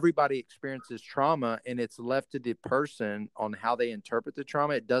 everybody experiences trauma, and it's left to the person on how they interpret the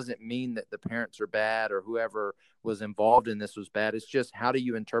trauma. It doesn't mean that the parents are bad or whoever was involved in this was bad. It's just, how do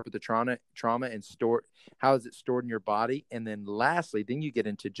you interpret the trauma and how is it stored in your body? And then lastly, then you get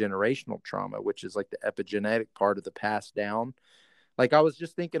into generational trauma, which is like the epigenetic part of the pass down. Like, I was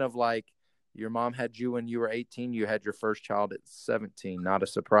just thinking of, like, your mom had you when you were 18. You had your first child at 17. Not a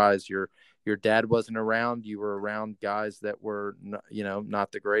surprise. Your dad wasn't around. You were around guys that were,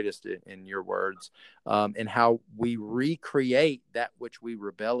 not the greatest, in your words. And how we recreate that which we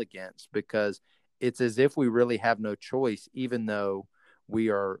rebel against, because it's as if we really have no choice, even though we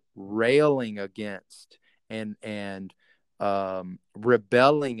are railing against and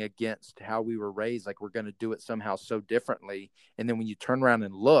rebelling against how we were raised. Like, we're going to do it somehow so differently. And then when you turn around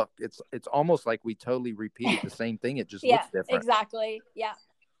and look, it's almost like we totally repeated the same thing. It just looks different. Exactly. Yeah.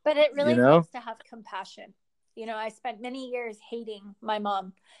 But it really helps to have compassion. I spent many years hating my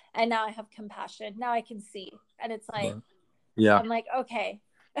mom, and now I have compassion. Now I can see. And it's like, I'm like, okay,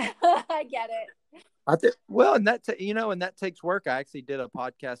 I get it. And that takes work. I actually did a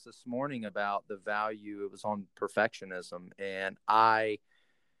podcast this morning about the value. It was on perfectionism, and I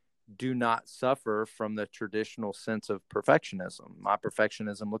do not suffer from the traditional sense of perfectionism. My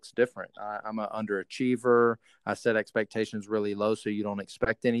perfectionism looks different. I'm an underachiever. I set expectations really low so you don't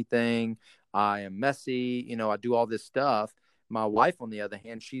expect anything. I am messy. I do all this stuff. My wife, on the other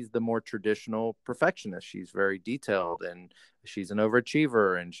hand, she's the more traditional perfectionist. She's very detailed, and she's an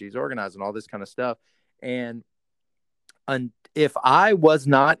overachiever, and she's organized, and all this kind of stuff. And if I was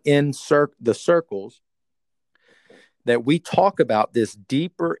not in the circles that we talk about this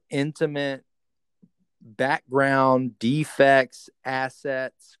deeper, intimate background, defects,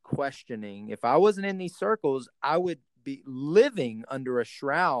 assets, questioning, if I wasn't in these circles, I would be living under a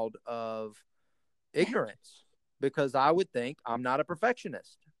shroud of ignorance, because I would think I'm not a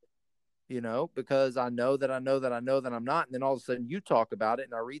perfectionist, because I know that I'm not. And then all of a sudden you talk about it,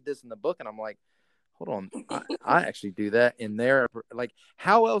 and I read this in the book, and I'm like, hold on, I actually do that in there. Like,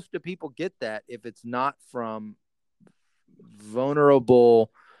 how else do people get that if it's not from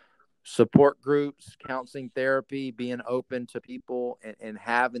vulnerable support groups, counseling, therapy, being open to people, and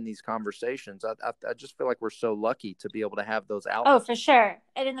having these conversations? I just feel like we're so lucky to be able to have those outlets. Oh, for sure.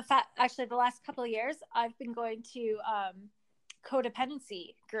 And in actually the last couple of years, I've been going to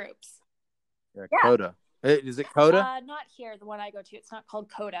codependency groups. Yeah. CODA. Is it CODA? Not here. The one I go to, it's not called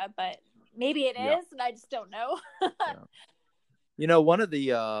CODA, but maybe it is, and I just don't know. One of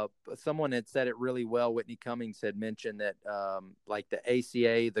the someone had said it really well. Whitney Cummings had mentioned that like the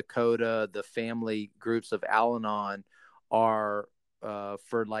ACA, the CODA, the family groups of Al-Anon are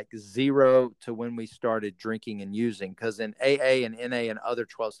for like 0 to when we started drinking and using. Because in AA and NA and other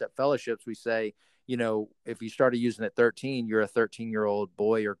 12-step fellowships, we say, if you started using at 13, you're a 13-year-old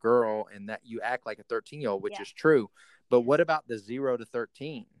boy or girl, and that you act like a 13-year-old, which is true. But what about the 0 to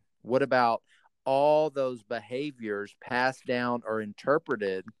 13? What about all those behaviors passed down or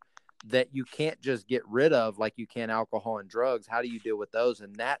interpreted that you can't just get rid of like you can alcohol and drugs? How do you deal with those?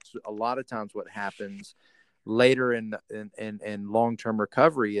 And that's a lot of times what happens later in long-term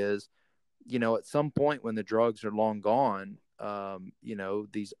recovery is, at some point when the drugs are long gone,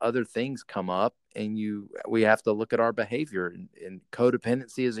 these other things come up, and we have to look at our behavior, and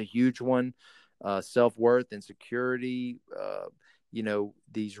codependency is a huge one. Self-worth, insecurity,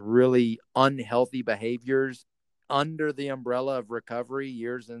 these really unhealthy behaviors under the umbrella of recovery,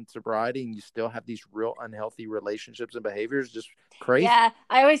 years in sobriety, and you still have these real unhealthy relationships and behaviors. Just crazy. Yeah,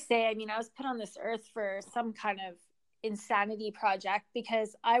 I always say, I was put on this earth for some kind of insanity project,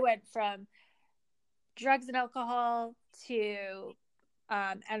 because I went from drugs and alcohol to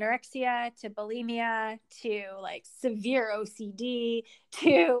anorexia to bulimia to like severe OCD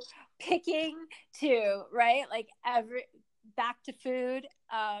to picking to back to food.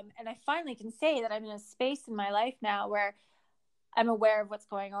 And I finally can say that I'm in a space in my life now where I'm aware of what's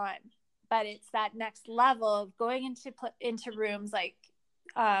going on. But it's that next level of going into rooms like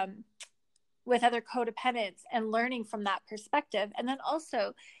with other codependents and learning from that perspective. And then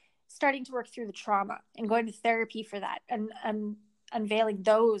also starting to work through the trauma and going to therapy for that, and unveiling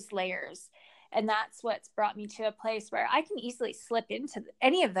those layers. And that's what's brought me to a place where I can easily slip into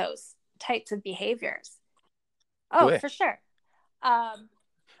any of those types of behaviors. Oh, Quick. for sure.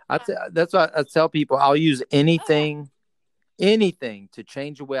 That's what I tell people. I'll use anything to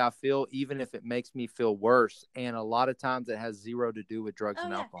change the way I feel, even if it makes me feel worse. And a lot of times it has zero to do with drugs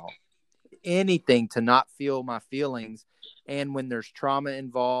and alcohol. Anything to not feel my feelings. And when there's trauma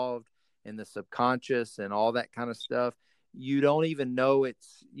involved in the subconscious and all that kind of stuff, you don't even know where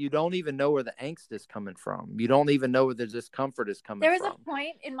the angst is coming from. You don't even know where the discomfort is coming from. There was a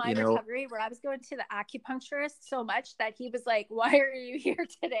point in my recovery where I was going to the acupuncturist so much that he was like, "Why are you here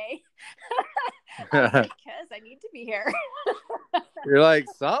today?" I was like, "Because I need to be here." You're like,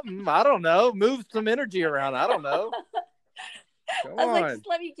 something, I don't know, move some energy around. I don't know. Come I was on. like, just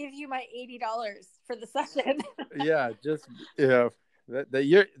let me give you my $80 for the session.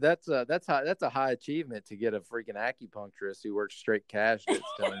 That's a high achievement to get a freaking acupuncturist who works straight cash that's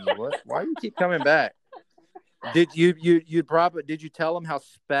telling you why you keep coming back. Did you tell him how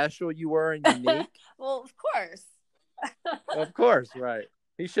special you were and unique? Well, of course. Of course, right.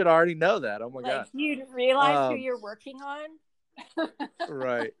 He should already know that. Oh my God. You'd realize who you're working on.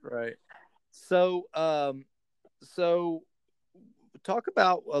 Right. So talk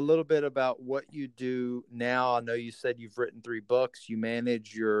about a little bit about what you do now. I know you said you've written 3 books. You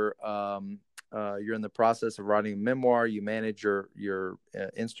manage you're in the process of writing a memoir. You manage your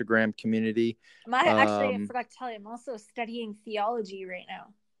Instagram community. Actually, I forgot to tell you, I'm also studying theology right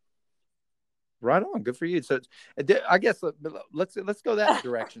now. Right on. Good for you. So I guess let's go that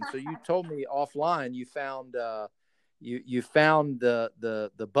direction. So you told me offline you found you found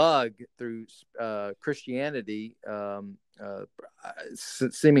the bug through Christianity,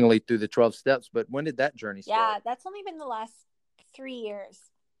 seemingly through the 12 steps. But when did that journey start? Yeah, that's only been the last 3 years.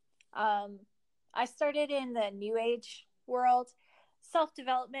 I started in the New Age world,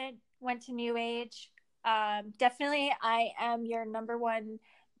 self-development, went to New Age. Definitely, I am your number one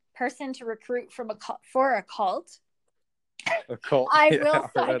person to recruit for a cult. A cult. I will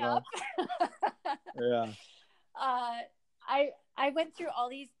sign up. Yeah. I went through all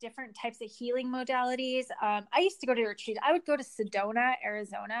these different types of healing modalities. I used to go to retreats. I would go to Sedona,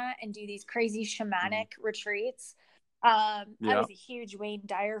 Arizona, and do these crazy shamanic retreats. I was a huge Wayne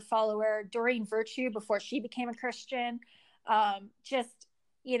Dyer follower. Doreen Virtue, before she became a Christian. Just,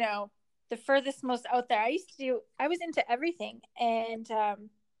 the furthest most out there. I was into everything, and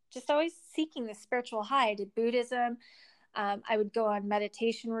just always seeking the spiritual high. I did Buddhism. I would go on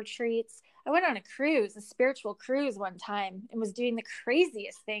meditation retreats. I went on a spiritual cruise one time, and was doing the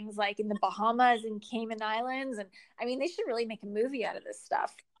craziest things, like in the Bahamas and Cayman Islands. And they should really make a movie out of this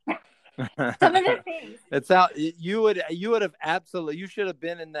stuff. Some of the things. It's out. You would have absolutely. You should have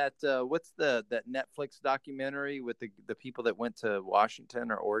been in that. What's that Netflix documentary with the people that went to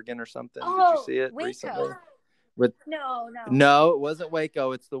Washington or Oregon or something? Oh, did you see it Waco. recently? No, it wasn't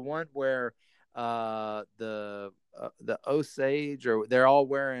Waco. It's the one where the Osage, or they're all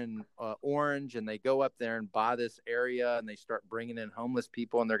wearing orange, and they go up there and buy this area, and they start bringing in homeless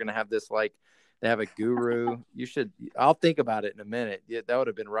people, and they're going to have this, like, they have a guru. I'll think about it in a minute. Yeah, that would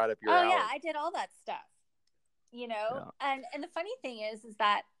have been right up your alley. Yeah, I did all that stuff, and the funny thing is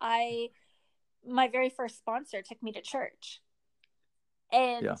that my very first sponsor took me to church,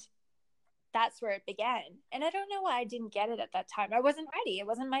 and that's where it began. And I don't know why I didn't get it at that time. I wasn't ready. It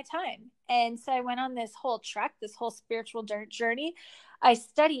wasn't my time. And so I went on this whole trek, this whole spiritual journey. I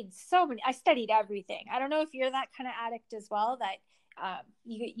studied everything. I don't know if you're that kind of addict as well, that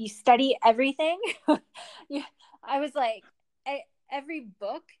you study everything. I was like, every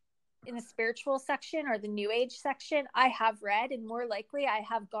book in the spiritual section or the New Age section I have read, and more likely I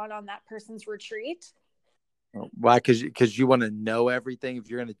have gone on that person's retreat. Why? Because you want to know everything. If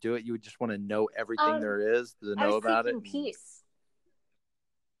you're going to do it, you would just want to know everything Um, there is to I know was about it. seeking And peace.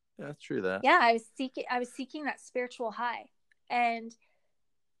 yeah, that's true. That. Yeah, I was seeking that spiritual high, and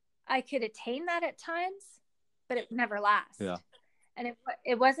I could attain that at times, but it would never last. Yeah. And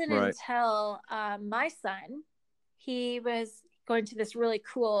it wasn't Right. until my son, he was going to this really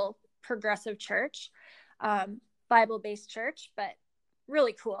cool progressive church, Bible-based church, but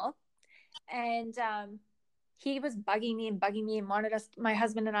really cool. And he was bugging me and wanted my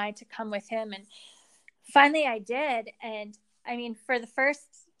husband and I, to come with him. And finally I did. And I mean, for the first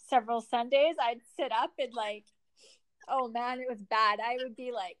several Sundays, I'd sit up and like, oh man, it was bad. I would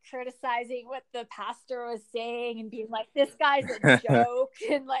be like criticizing what the pastor was saying and being like, this guy's a joke.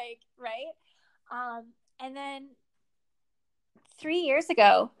 And like, right. And then 3 years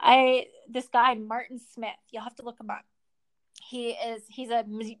ago, this guy, Martin Smith, you'll have to look him up. He's a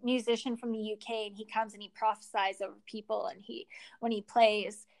musician from the UK, and he comes and he prophesies over people. And when he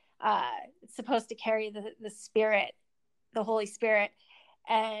plays, it's supposed to carry the spirit, the Holy Spirit.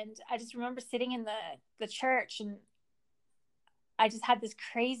 And I just remember sitting in the church, and I just had this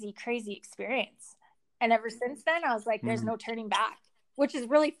crazy, crazy experience. And ever since then, I was like, there's no turning back, which is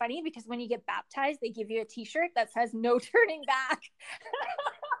really funny because when you get baptized, they give you a t-shirt that says no turning back.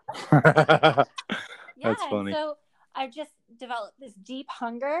 Yeah. That's funny. And so I've just developed this deep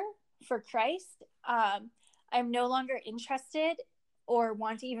hunger for Christ. I'm no longer interested or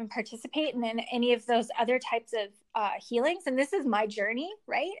want to even participate in any of those other types of healings. And this is my journey,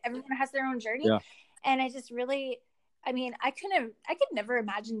 right? Everyone has their own journey. Yeah. And I just really, I mean, I could never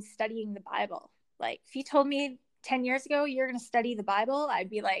imagine studying the Bible. Like if you told me 10 years ago you're going to study the Bible, I'd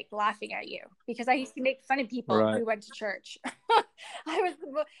be like laughing at you, because I used to make fun of people who went to church. I'm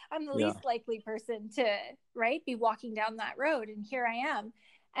the least likely person to, right, be walking down that road, and here I am.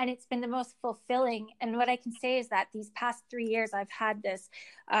 And it's been the most fulfilling. And what I can say is that these past 3 years, I've had this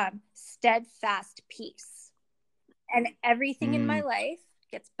steadfast peace, and everything in my life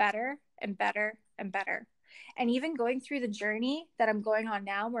gets better and better and better. And even going through the journey that I'm going on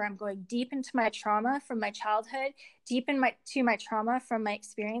now, where I'm going deep into my trauma from my childhood, deep into my trauma from my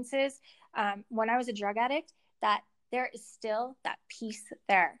experiences when I was a drug addict, that there is still that peace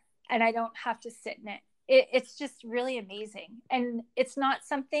there, and I don't have to sit in it. It's just really amazing. And it's not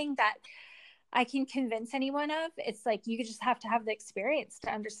something that I can convince anyone of. It's like, you just have to have the experience to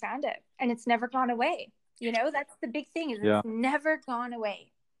understand it. And it's never gone away. You know, that's the big thing, is it's never gone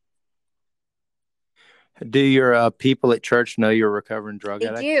away. Do your people at church know you're a recovering drug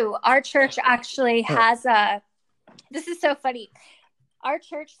addict? They do. Our church actually has this is so funny. Our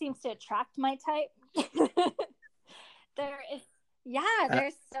church seems to attract my type.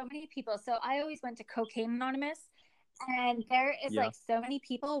 There's so many people. So I always went to Cocaine Anonymous, and there is like so many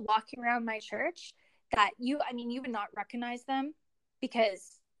people walking around my church that you would not recognize them,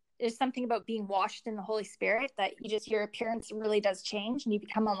 because there's something about being washed in the Holy Spirit that your appearance really does change, and you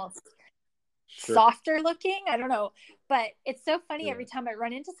become almost softer looking. I don't know, but it's so funny. Every time I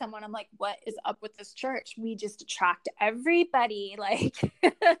run into someone, I'm like, what is up with this church? We just attract everybody, like.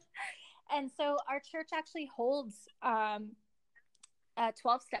 And so our church actually holds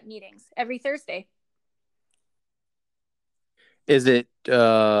 12-step meetings every Thursday. Is it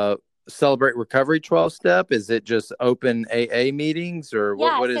Celebrate Recovery 12-step? Is it just open AA meetings, or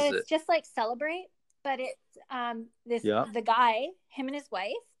what is it? It's just like Celebrate, but it's the guy, him and his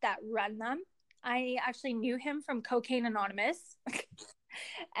wife that run them. I actually knew him from Cocaine Anonymous.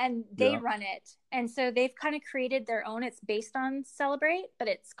 And they run it. And so they've kind of created their own. It's based on Celebrate, but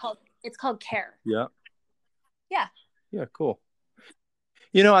it's called Care. Yeah. Cool.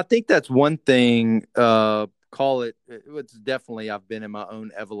 I think that's one thing. Call it. It's definitely. I've been in my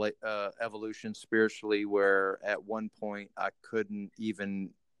own evolution spiritually, where at one point I couldn't hear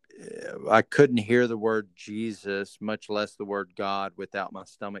the word Jesus, much less the word God, without my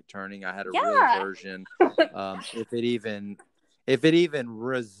stomach turning. I had a real aversion. If it even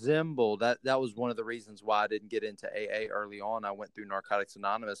resembled that was one of the reasons why I didn't get into AA early on. I went through Narcotics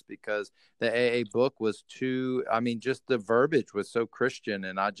Anonymous because the AA book was just the verbiage was so Christian,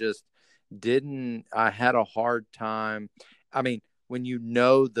 and I just I had a hard time. When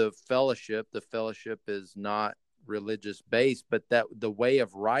the fellowship is not religious based, but that the way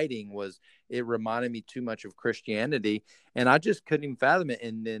of writing it reminded me too much of Christianity, and I just couldn't even fathom it.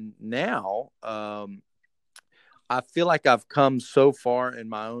 And then now, I feel like I've come so far in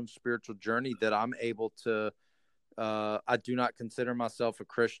my own spiritual journey that I'm able to, I do not consider myself a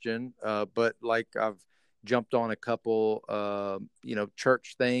Christian, but like I've jumped on a couple,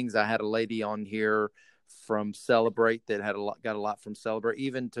 church things. I had a lady on here from Celebrate that got a lot from Celebrate,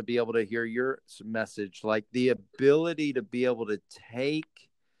 even to be able to hear your message, like the ability to be able to take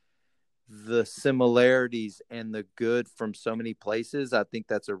the similarities and the good from so many places. I think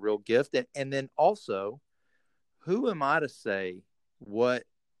that's a real gift. And then also, who am I to say what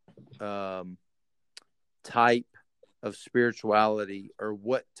type of spirituality or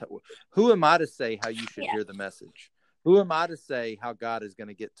who am I to say how you should hear the message? Who am I to say how God is going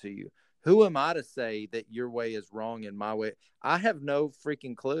to get to you? Who am I to say that your way is wrong and my way? I have no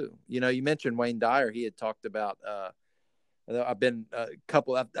freaking clue. You mentioned Wayne Dyer. He had talked about, I've been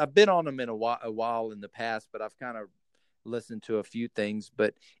I've been on him in a while in the past, but I've kind of listened to a few things,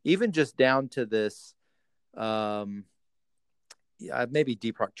 but even just down to this, maybe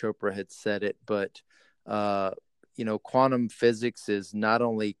Deepak Chopra had said it, but, quantum physics is not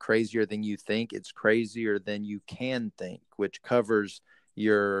only crazier than you think, it's crazier than you can think, which covers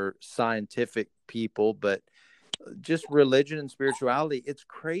your scientific people, but just religion and spirituality, it's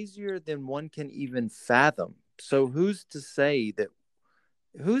crazier than one can even fathom. So who's to say that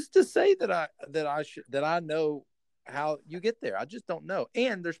I know how you get there? I just don't know.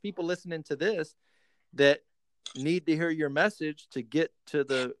 And there's people listening to this that need to hear your message to get to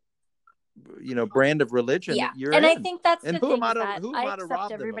the brand of religion that you're in. I think that's and the thing, is that I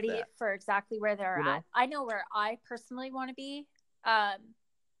accept everybody for exactly where they're at. I know where I personally want to be.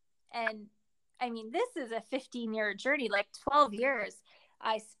 And I mean, this is a 15-year journey, like 12 years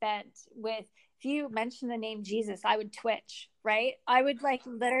I spent with, if you mention the name Jesus, I would twitch, right? I would like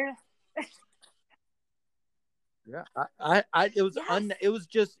literally. Yeah. It was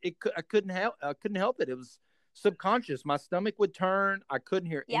just, I couldn't help it. It was subconscious. My stomach would turn. I couldn't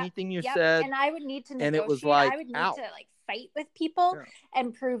hear anything you said. And I would need to negotiate. And it was like, I would need to like fight with people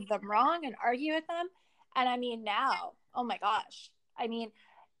and prove them wrong and argue with them. And I mean, now, oh my gosh. I mean,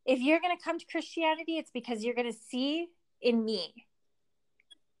 if you're going to come to Christianity, it's because you're going to see in me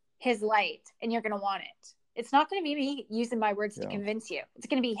his light and you're going to want it. It's not going to be me using my words to convince you. It's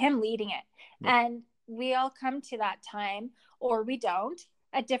going to be him leading it. And we all come to that time, or we don't,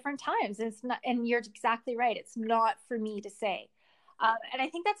 at different times. And it's not, and you're exactly right. It's not for me to say. And I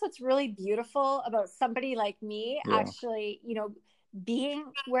think that's what's really beautiful about somebody like me actually, being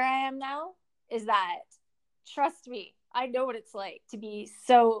where I am now, is that, trust me, I know what it's like to be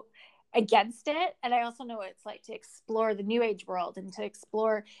so against it. And I also know what it's like to explore the New Age world and to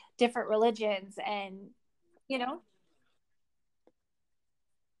explore different religions and,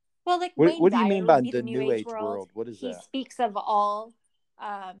 Well, like what do you mean by the New Age world? What is that? He speaks of all.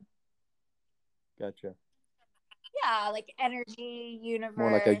 Gotcha. Yeah, like energy, universe.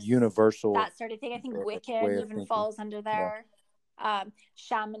 More like a universal. That sort of thing. I think Wiccan even falls under there. Yeah.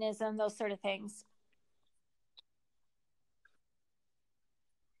 Shamanism, those sort of things.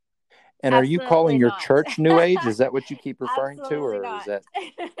 And are you calling your church New Age? Is that what you keep referring to, or is that?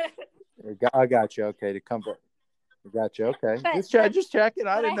 I got you. Okay, to comfort. Gotcha. Okay. Just checking.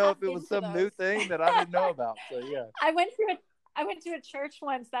 I didn't know if it was some new thing that I didn't know about. So yeah. I went to a church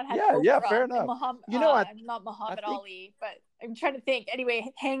once that had fair enough. Not Muhammad Ali, but I'm trying to think. Anyway,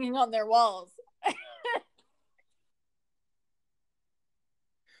 hanging on their walls.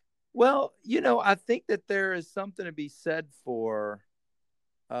 Well, I think that there is something to be said for,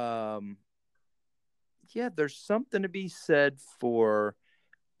 there's something to be said for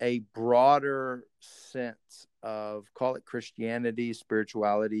a broader sense of, call it Christianity,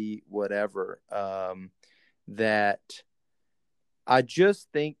 spirituality, whatever, that I just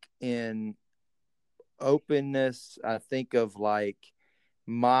think in openness. I think of like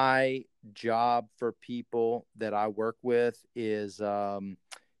my job for people that I work with is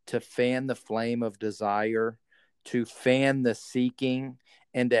to fan the flame of desire, to fan the seeking,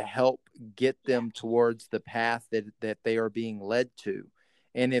 and to help get them towards the path that they are being led to.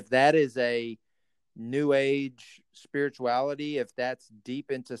 And if that is a New Age spirituality, if that's deep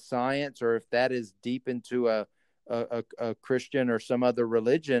into science, or if that is deep into a Christian or some other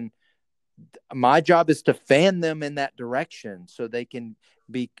religion, my job is to fan them in that direction so they can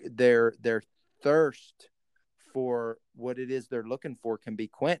be their thirst for what it is they're looking for can be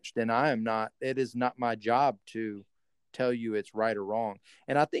quenched. And it is not my job to tell you it's right or wrong.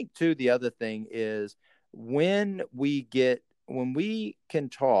 And I think too, the other thing is when we can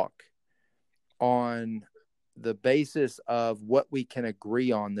talk on the basis of what we can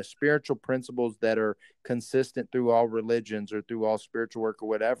agree on, the spiritual principles that are consistent through all religions or through all spiritual work or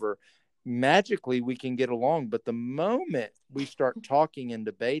whatever, magically we can get along. But the moment we start talking and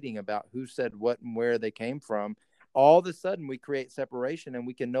debating about who said what and where they came from, all of a sudden we create separation and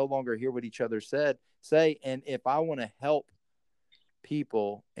we can no longer hear what each other say. And if I want to help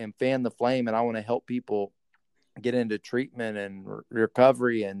people and fan the flame, and I want to help people get into treatment and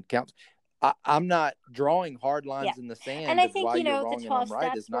recovery and counsel. I'm not drawing hard lines in the And sand I of think, why you're the wrong and 12 I'm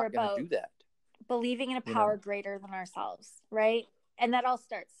right steps is were not going to about do that. believing in a power greater than ourselves, right? And that all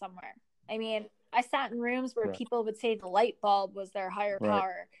starts somewhere. I mean, I sat in rooms where people would say the light bulb was their higher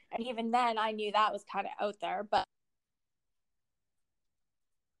power. And even then I knew that was kind of out there, but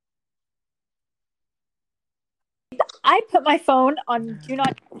I put my phone on do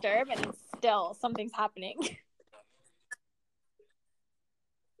not disturb and still something's happening.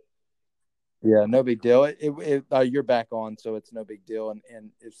 Yeah, no big deal. You're back on, so it's no big deal.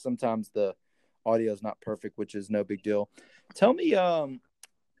 And if sometimes the audio is not perfect, which is no big deal. Tell me,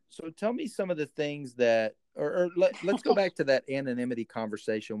 tell me some of the things that, let's go back to that anonymity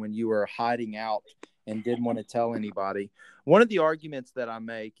conversation when you were hiding out and didn't want to tell anybody. One of the arguments that I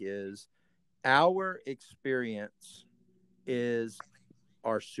make is our experience is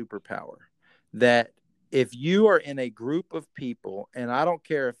our superpower. That if you are in a group of people, and I don't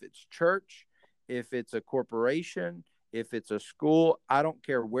care if it's church, if it's a corporation, if it's a school, I don't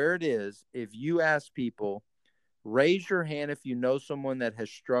care where it is. If you ask people, raise your hand if you know someone that has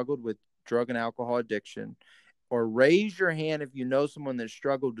struggled with drug and alcohol addiction, or raise your hand if you know someone that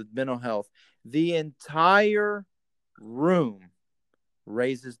struggled with mental health, the entire room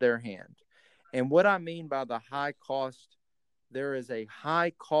raises their hand. And what I mean by the high cost, there is a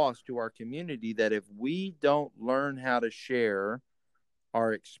high cost to our community that if we don't learn how to share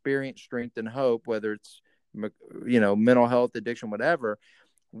our experience, strength, and hope, whether it's, mental health, addiction, whatever,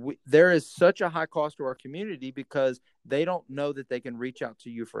 there is such a high cost to our community because they don't know that they can reach out to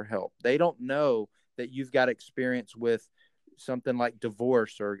you for help. They don't know that you've got experience with something like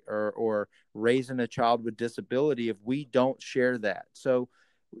divorce or raising a child with disability if we don't share that. So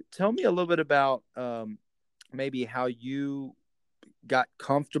tell me a little bit about maybe how you got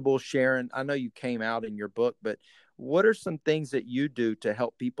comfortable sharing. I know you came out in your book, but what are some things that you do to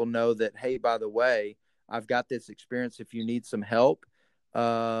help people know that, hey, by the way, I've got this experience if you need some help,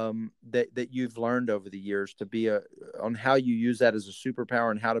 that you've learned over the years to be on how you use that as a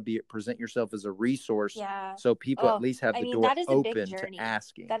superpower and how to present yourself as a resource, so people at least have the door open to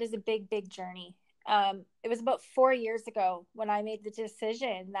asking. That is a big journey. It was about 4 years ago when I made the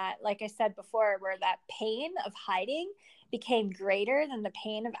decision that, like I said before, where that pain of hiding became greater than the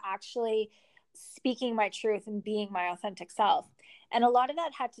pain of actually speaking my truth and being my authentic self. And a lot of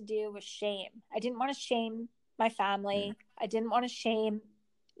that had to do with shame. I didn't want to shame my family. I didn't want to shame,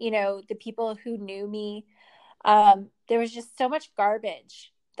 the people who knew me. There was just so much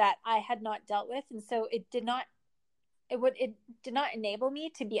garbage that I had not dealt with. And so it did not enable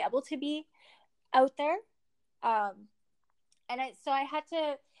me to be able to be out there. So I had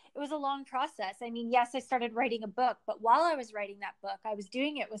to, it was a long process. I mean, yes, I started writing a book, but while I was writing that book, I was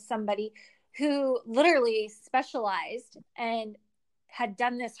doing it with somebody who literally specialized and had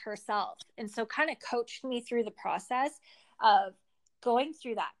done this herself. And so kind of coached me through the process of going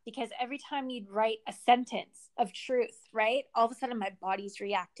through that, because every time you'd write a sentence of truth, right, all of a sudden my body's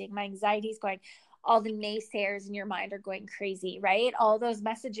reacting, my anxiety's going, all the naysayers in your mind are going crazy, right? All those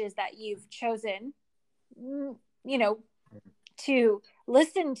messages that you've chosen, to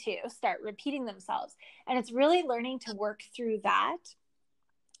listen to start repeating themselves. And it's really learning to work through that.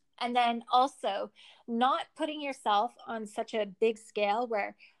 And then also not putting yourself on such a big scale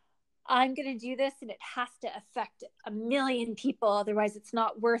where I'm going to do this and it has to affect a million people, otherwise it's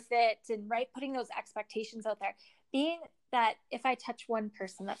not worth it. And right, putting those expectations out there, being that if I touch one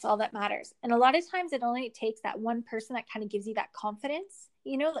person, that's all that matters. And a lot of times it only takes that one person that kind of gives you that confidence,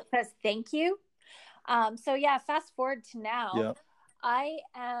 that says thank you. So yeah, fast forward to now,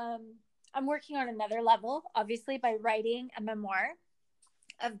 I'm working on another level, obviously, by writing a memoir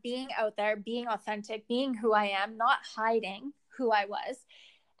of being out there, being authentic, being who I am, not hiding who I was.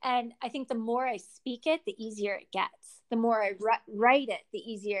 And I think the more I speak it, the easier it gets. The more I write it, the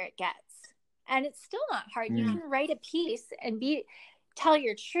easier it gets. And it's still not hard. You can write a piece and tell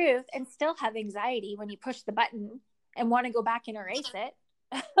your truth and still have anxiety when you push the button and want to go back and erase it.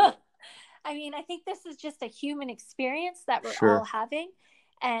 I mean, I think this is just a human experience that we're all having.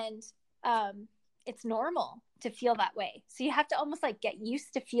 And it's normal to feel that way. So you have to almost like get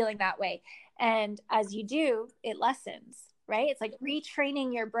used to feeling that way. And as you do, it lessens, right? It's like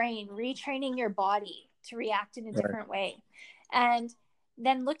retraining your brain, retraining your body to react in a different way. And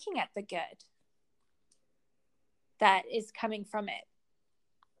then looking at the good that is coming from it.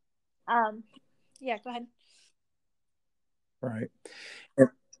 Yeah, go ahead. Right. And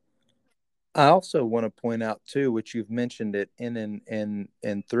I also want to point out too, which you've mentioned it in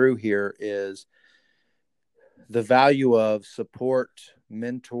and through here, is the value of support,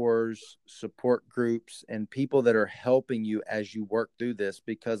 mentors, support groups, and people that are helping you as you work through this,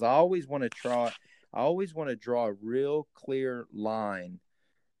 because I always want to draw a real clear line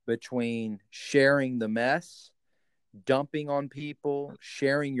between sharing the mess, dumping on people,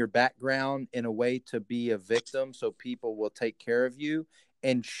 sharing your background in a way to be a victim so people will take care of you,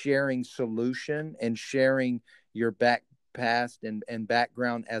 and sharing solution and sharing your past and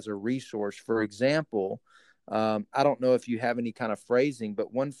background as a resource. For example, I don't know if you have any kind of phrasing,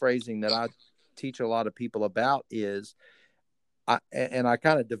 but one phrasing that I teach a lot of people about is, and I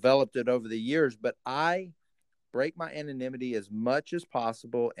kind of developed it over the years, but I break my anonymity as much as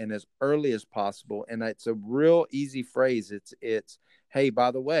possible and as early as possible. And it's a real easy phrase. It's, hey,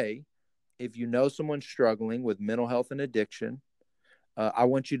 by the way, if you know someone struggling with mental health and addiction, I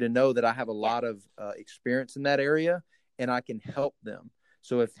want you to know that I have a Yeah. lot of experience in that area and I can help them.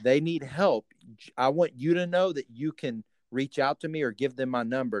 So if they need help, I want you to know that you can reach out to me or give them my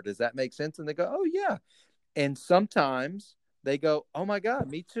number. Does that make sense? And they go, oh, yeah. And sometimes they go, oh, my God,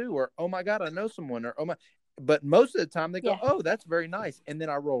 me too. Or, oh, my God, I know someone. Or, oh, my. But most of the time they go, Yeah. oh, that's very nice. And then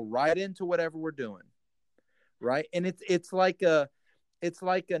I roll right into whatever we're doing. Right. And it's like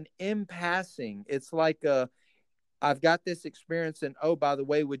an impassing. It's like I've got this experience, and oh, by the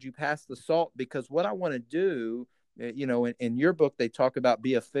way, would you pass the salt? Because what I want to do, in your book, they talk about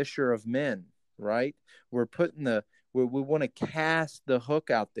be a fisher of men, right? We're putting we want to cast the hook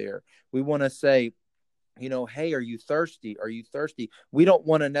out there. We want to say, hey, are you thirsty? Are you thirsty? We don't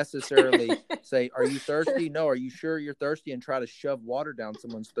want to necessarily say, are you thirsty? No, are you sure you're thirsty? And try to shove water down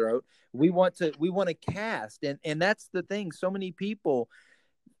someone's throat. We want to cast. And that's the thing. So many people,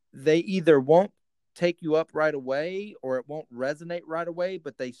 they either won't take you up right away or it won't resonate right away,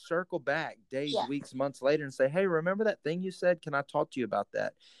 but they circle back days, Yeah. weeks, months later and say, hey, remember that thing you said? Can I talk to you about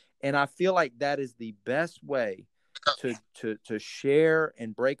that? And I feel like that is the best way to share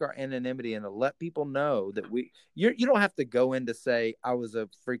and break our anonymity and to let people know that you don't have to go in to say I was a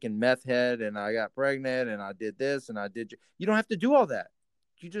freaking meth head and I got pregnant and I did this and I did. You don't have to do all that.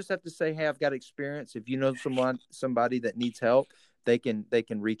 You just have to say, hey, I've got experience. If you know somebody that needs help, they can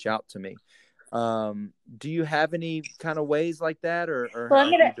reach out to me. Do you have any kind of ways like that, or Well,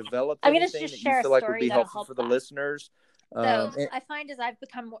 have you developed I'm gonna anything just that you share a feel like would story be that'll helpful help for the that. listeners? So I find as I've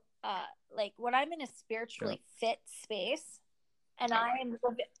become like when I'm in a spiritually fit space and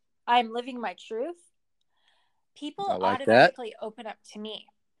I'm living my truth, people I like automatically open up to me.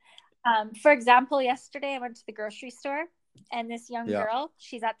 For example, yesterday I went to the grocery store and this young girl,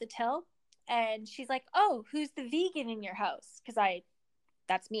 she's at the till and she's like, oh, who's the vegan in your house? Because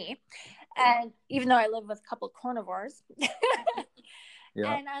that's me. And even though I live with a couple of carnivores.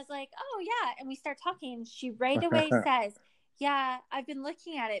 And I was like, oh, yeah. And we start talking. And she right away says, yeah, I've been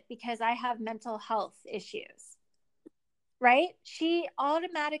looking at it because I have mental health issues. Right? She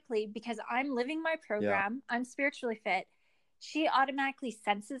automatically, because I'm living my program, I'm spiritually fit. She automatically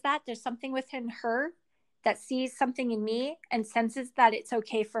senses that there's something within her that sees something in me and senses that it's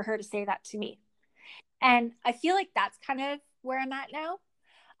okay for her to say that to me. And I feel like that's kind of where I'm at now.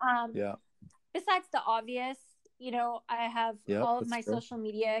 Besides the obvious, I have all of my social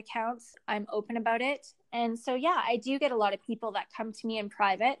media accounts. I'm open about it. And so, I do get a lot of people that come to me in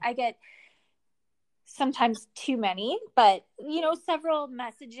private. I get sometimes too many, but, several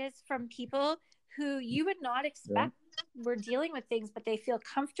messages from people who you would not expect were dealing with things, but they feel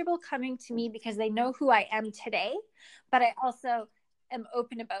comfortable coming to me because they know who I am today. But I also am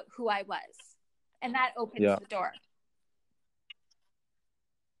open about who I was. And that opens the door.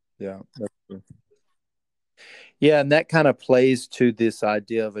 Yeah, and that kind of plays to this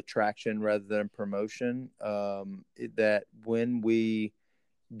idea of attraction rather than promotion. That when we,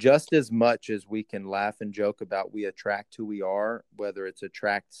 just as much as we can laugh and joke about, we attract who we are, whether it's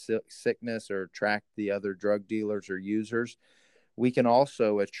attract sickness or attract the other drug dealers or users, we can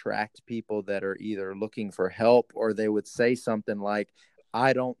also attract people that are either looking for help or they would say something like,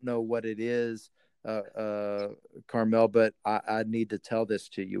 I don't know what it is, Carmel, but I need to tell this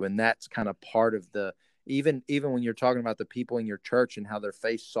to you. And that's kind of part of the, even when you're talking about the people in your church and how their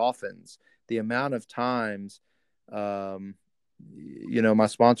face softens, the amount of times, my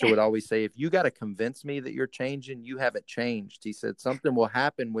sponsor would always say, if you got to convince me that you're changing, you haven't changed. He said, something will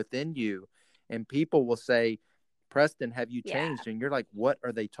happen within you and people will say, Preston, have you changed? And you're like, what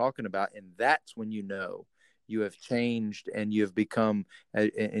are they talking about? And that's when you know you have changed and you have become,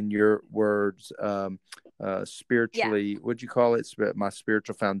 in your words, spiritually, what'd you call it? My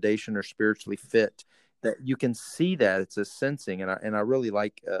spiritual foundation, or spiritually fit. That you can see that it's a sensing, and I really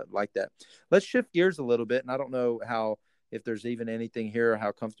like that. Let's shift gears a little bit, and I don't know if there's even anything here or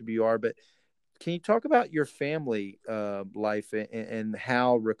how comfortable you are, but can you talk about your family life and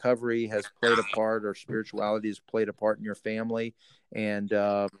how recovery has played a part, or spirituality has played a part in your family, and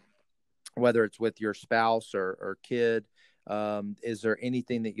whether it's with your spouse or kid? Is there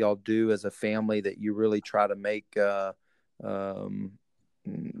anything that y'all do as a family that you really try to make um,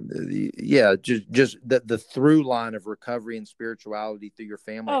 just the through line of recovery and spirituality through your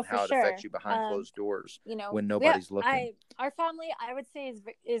family, Oh, and for how it sure. affects you behind closed doors You know, when nobody's looking? our family, I would say,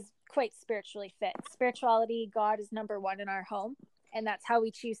 is quite spiritually fit. Spirituality, God is number one in our home, and that's how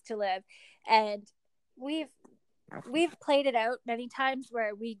we choose to live. And we've played it out many times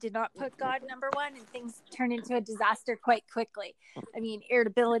where we did not put God number one, and things turn into a disaster quite quickly. I mean,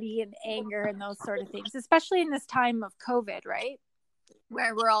 irritability and anger and those sort of things, especially in this time of COVID, right?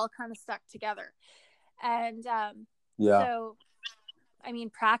 Where we're all kind of stuck together. And Yeah. so, I mean,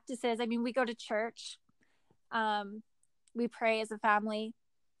 practices, I mean, we go to church, we pray as a family,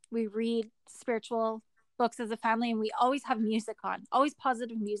 we read spiritual books as a family, and we always have music on, always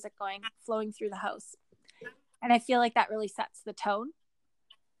positive music flowing through the house. And I feel like that really sets the tone.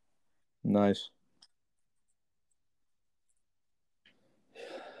 Nice.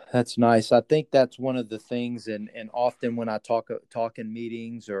 That's nice. I think that's one of the things, and often when I talk in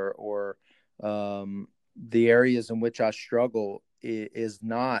meetings, or the areas in which I struggle is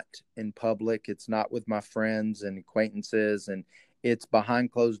not in public. It's not with my friends and acquaintances, and it's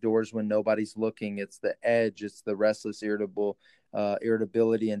behind closed doors when nobody's looking. It's the edge. It's the restless,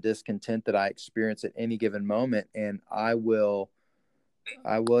 irritability and discontent that I experience at any given moment, and I will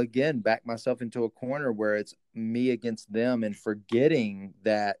again back myself into a corner where it's me against them, and forgetting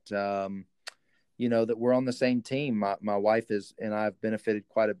that, that we're on the same team. My wife and I've benefited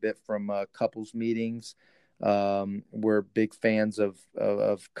quite a bit from couples meetings. We're big fans of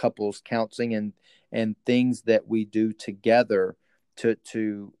couples counseling and things that we do together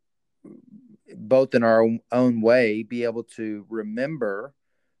to both in our own way be able to remember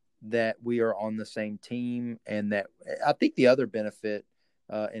that we are on the same team. And that, I think the other benefit,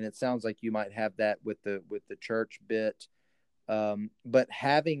 and it sounds like you might have that with the church bit, but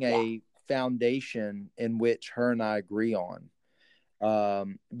having a foundation in which her and I agree on,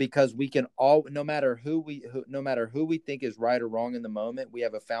 because we can all, no matter who we think is right or wrong in the moment, we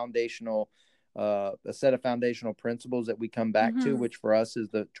have a set of foundational principles that we come back to, which for us is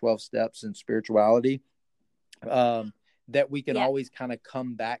the 12 steps in spirituality, that we can always kind of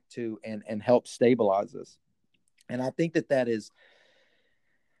come back to and help stabilize us. And I think that is,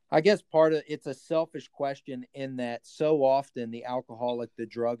 I guess, part of it's a selfish question, in that so often the alcoholic, the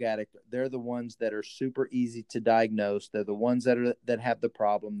drug addict, they're the ones that are super easy to diagnose. They're the ones that have the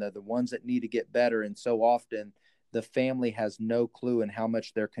problem. They're the ones that need to get better. And so often the family has no clue in how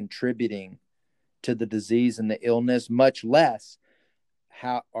much they're contributing to the disease and the illness, much less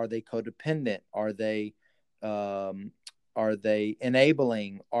how are they codependent? Are they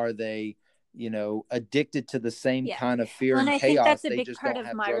enabling? Are they addicted to the same kind of fear and I chaos? think that's a they big just part don't of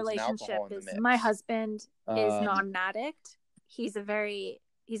have my drugs and relationship. alcohol in the Is mix. my husband is not an addict. He's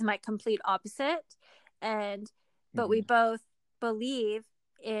my complete opposite. But we both believe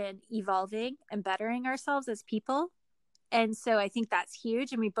in evolving and bettering ourselves as people. And so I think that's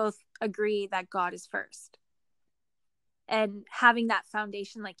huge. And we both agree that God is first. And having that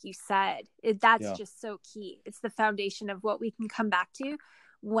foundation, like you said, that's just so key. It's the foundation of what we can come back to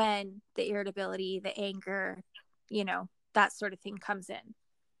when the irritability, the anger, that sort of thing comes in.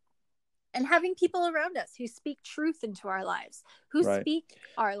 And having people around us who speak truth into our lives, who speak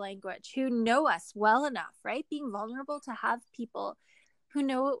our language, who know us well enough, right? Being vulnerable to have people who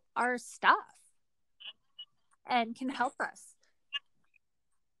know our stuff and can help us.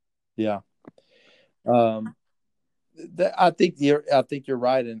 Yeah. I think you're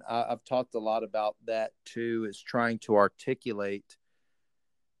right. And I've talked a lot about that too, is trying to articulate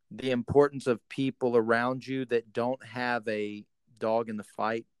the importance of people around you that don't have a dog in the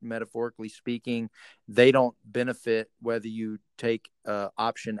fight, metaphorically speaking. They don't benefit whether you take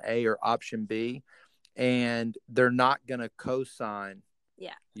option A or option B, and they're not going to co-sign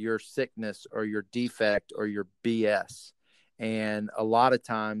your sickness or your defect or your BS. And a lot of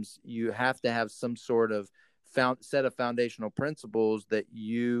times you have to have some sort of set of foundational principles that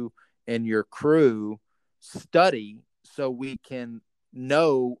you and your crew study, so we can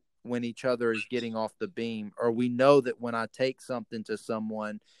know when each other is getting off the beam, or we know that when I take something to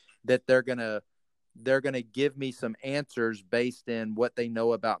someone, that they're going to give me some answers based in what they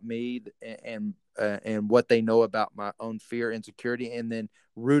know about me and what they know about my own fear, insecurity, and then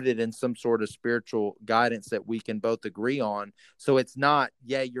rooted in some sort of spiritual guidance that we can both agree on. So it's not,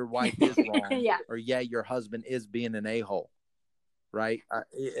 your wife is wrong, or your husband is being an a-hole. right?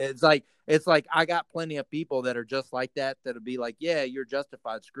 It's like I got plenty of people that are just like that. That'll be like, yeah, you're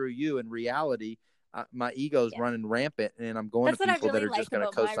justified. Screw you. In reality, my ego's Yeah. running rampant, and I'm going to That's what I people that really are just like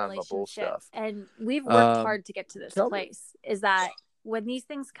going to about my co-sign my bull relationship. stuff. And we've worked hard to get to this Tell me. place, is that when these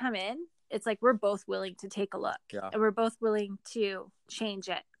things come in, it's like we're both willing to take a look, Yeah. and we're both willing to change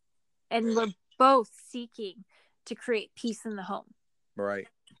it. And we're both seeking to create peace in the home. Right.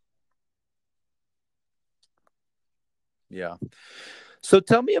 Yeah. So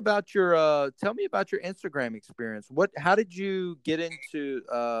tell me about your Instagram experience. How did you get into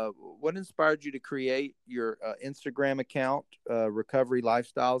what inspired you to create your Instagram account, Recovery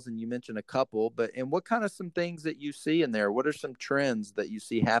Lifestyles? And you mentioned a couple, and what kind of some things that you see in there? What are some trends that you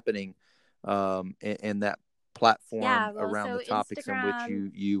see happening in that platform around So the topics in which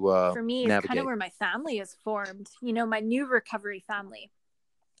Instagram, you for me, is kind of navigate? where my family is formed. My new recovery family.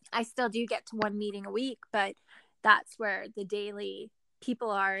 I still do get to one meeting a week, but that's where the daily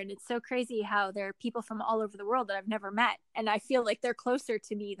people are. And it's so crazy how there are people from all over the world that I've never met. And I feel like they're closer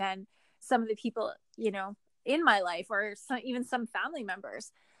to me than some of the people, in my life, or even some family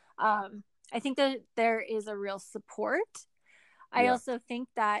members. I think that there is a real support. I also think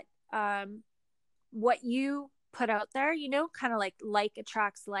that what you put out there, kind of like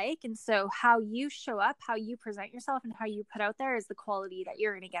attracts like. And so how you show up, how you present yourself, and how you put out there is the quality that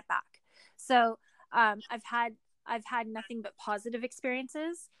you're going to get back. So I've had nothing but positive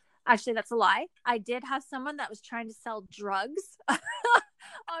experiences. Actually, that's a lie. I did have someone that was trying to sell drugs on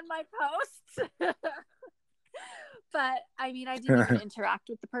my posts. But I mean, I didn't even interact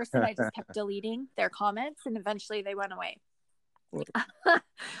with the person. I just kept deleting their comments, and eventually they went away.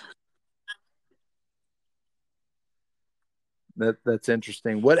 That's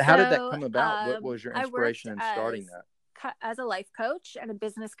interesting. How did that come about? What was your inspiration in starting that? As a life coach and a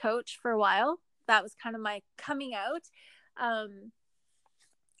business coach for a while. That was kind of my coming out.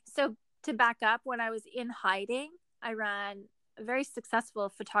 So to back up, when I was in hiding, I ran a very successful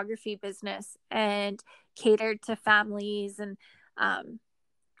photography business and catered to families and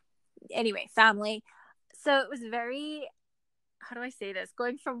family. So it was very, how do I say this?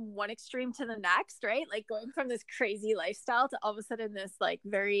 Going from one extreme to the next, right? Like going from this crazy lifestyle to all of a sudden this like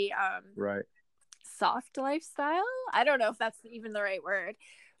very right. soft lifestyle. I don't know if that's even the right word,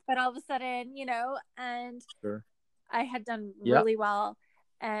 but all of a sudden, and Sure. I had done really well.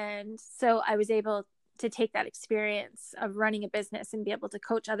 And so I was able to take that experience of running a business and be able to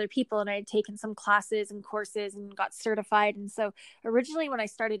coach other people. And I had taken some classes and courses and got certified. And so originally when I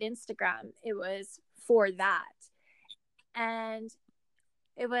started Instagram, it was for that. And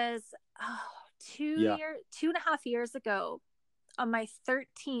it was 2.5 years ago, on my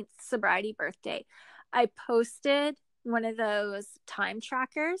 13th sobriety birthday, I posted one of those time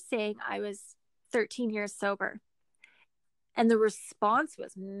trackers saying I was 13 years sober. And the response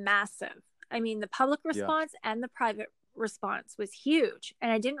was massive. I mean, the public response and the private response was huge.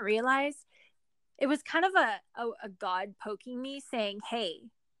 And I didn't realize it was kind of a God poking me saying, hey,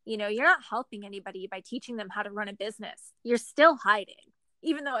 you're not helping anybody by teaching them how to run a business. You're still hiding,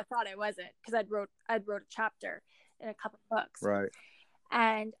 even though I thought I wasn't, because I'd wrote a chapter in a couple of books. Right.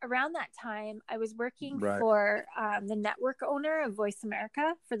 And around that time, I was working for the network owner of Voice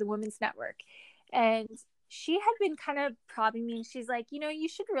America, for the Women's Network. And she had been kind of prodding me. She's like, you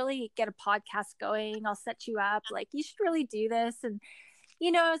should really get a podcast going. I'll set you up. Like, you should really do this. And,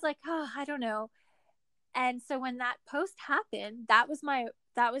 I was like, oh, I don't know. And so when that post happened, that was my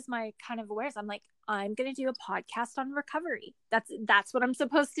kind of awareness. I'm like, I'm going to do a podcast on recovery. That's what I'm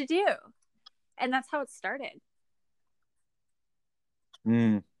supposed to do. And that's how it started.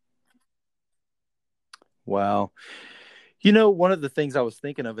 Wow. One of the things I was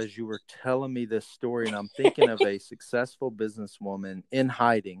thinking of as you were telling me this story, and I'm thinking of a successful businesswoman in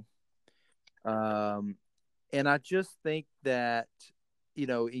hiding. And I just think that,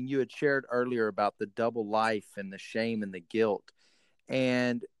 and you had shared earlier about the double life and the shame and the guilt,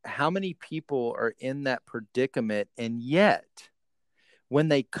 and how many people are in that predicament. And yet, when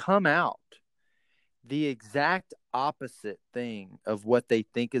they come out, the exact opposite thing of what they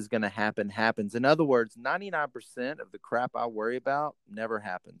think is going to happen happens. In other words, 99% of the crap I worry about never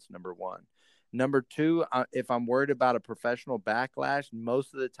happens, number one. Number two, if I'm worried about a professional backlash,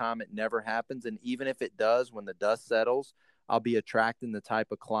 most of the time it never happens. And even if it does, when the dust settles, I'll be attracting the type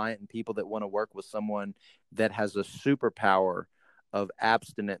of client and people that want to work with someone that has a superpower of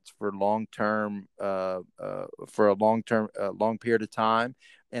abstinence for long period of time,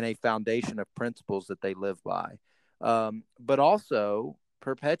 and a foundation of principles that they live by. But also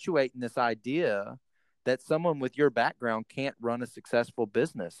perpetuating this idea that someone with your background can't run a successful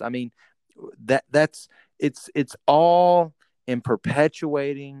business. I mean, it's all in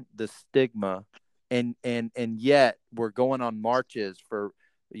perpetuating the stigma, and yet we're going on marches for,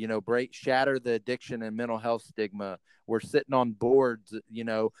 break, shatter the addiction and mental health stigma. We're sitting on boards,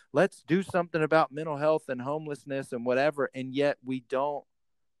 let's do something about mental health and homelessness and whatever, and yet we don't.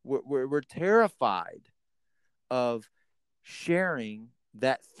 We're terrified of sharing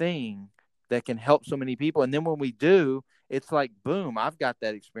that thing that can help so many people. And then when we do, it's like, boom, I've got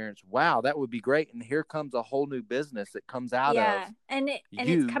that experience. Wow, that would be great. And here comes a whole new business that comes out Yeah. of And it's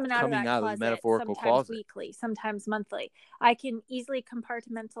you coming out of coming that out of the closet, metaphorical sometimes closet. weekly, sometimes monthly. I can easily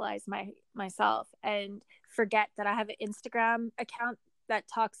compartmentalize myself and forget that I have an Instagram account that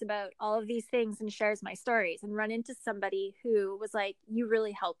talks about all of these things and shares my stories, and run into somebody who was like, you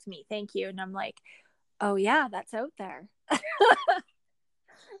really helped me, thank you. And I'm like, oh yeah, that's out there.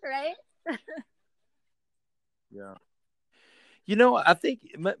 Right. Yeah. I think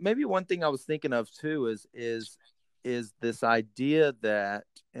maybe one thing I was thinking of too is this idea that,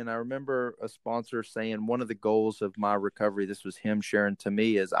 and I remember a sponsor saying one of the goals of my recovery, this was him sharing to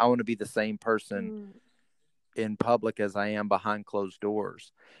me, is I want to be the same person in public as I am behind closed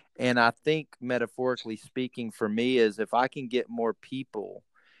doors. And I think metaphorically speaking for me is if I can get more people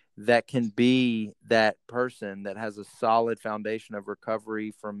that can be that person that has a solid foundation of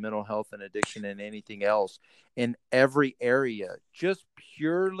recovery from mental health and addiction and anything else in every area, just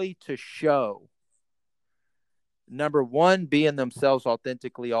purely to show, number one, being themselves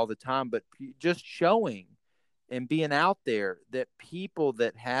authentically all the time, but just showing and being out there that people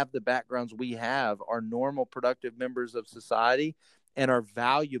that have the backgrounds we have are normal, productive members of society and are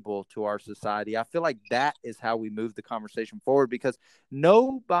valuable to our society. I feel like that is how we move the conversation forward, because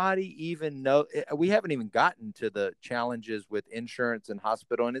nobody even we haven't even gotten to the challenges with insurance and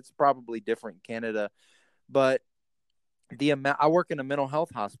hospital, and it's probably different in Canada, but I work in a mental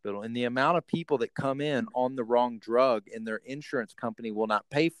health hospital, and the amount of people that come in on the wrong drug and their insurance company will not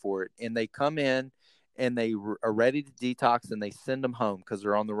pay for it, and they come in and they are ready to detox and they send them home because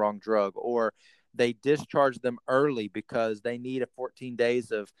they're on the wrong drug, or they discharge them early because they need 14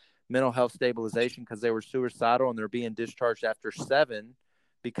 days of mental health stabilization because they were suicidal, and they're being discharged after 7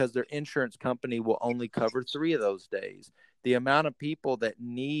 because their insurance company will only cover 3 of those days. The amount of people that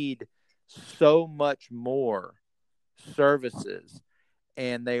need so much more services,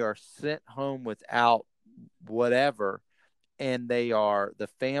 and they are sent home without whatever, and the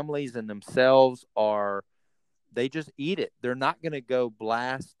families and themselves they just eat it. They're not going to go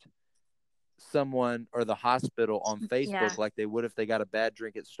blast someone or the hospital on Facebook like they would if they got a bad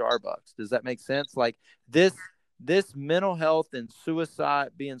drink at Starbucks. Does that make sense? Like this mental health and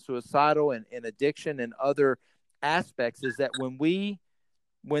being suicidal and addiction and other aspects is that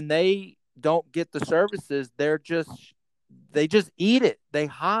when they don't get the services, they just eat it. They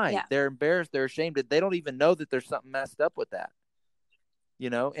hide. Yeah. They're embarrassed. They're ashamed. They don't even know that there's something messed up with that.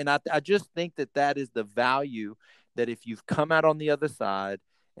 And I just think that is the value, that if you've come out on the other side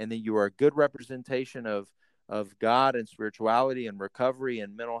and that you are a good representation of God and spirituality and recovery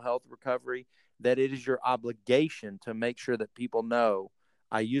and mental health recovery, that it is your obligation to make sure that people know,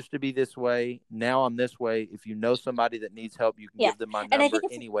 I used to be this way. Now I'm this way. If you know somebody that needs help, you can give them my And number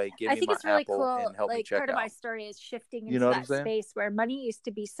anyway. Give I me think my it's really Apple cool. and help me Like, check part of out. my story is shifting You into know what I'm that saying? space where money used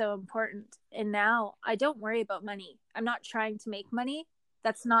to be so important, and now I don't worry about money. I'm not trying to make money.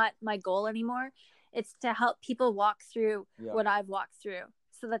 That's not my goal anymore. It's to help people walk through what I've walked through,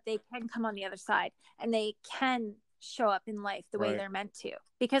 so that they can come on the other side and they can show up in life the way they're meant to.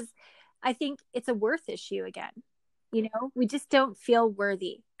 Because I think it's a worth issue again. We just don't feel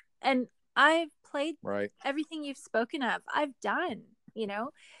worthy. And I've played everything you've spoken of. I've done,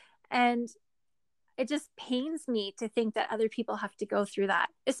 and it just pains me to think that other people have to go through that,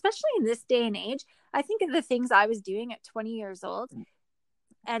 especially in this day and age. I think of the things I was doing at 20 years old,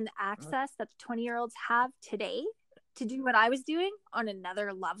 and the access that the 20-year-olds have today to do what I was doing on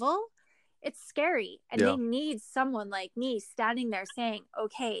another level. It's scary. And they need someone like me standing there saying,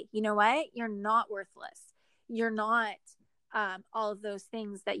 okay, you know what? You're not worthless. You're not all of those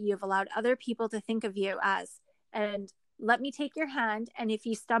things that you have allowed other people to think of you as. And let me take your hand. And if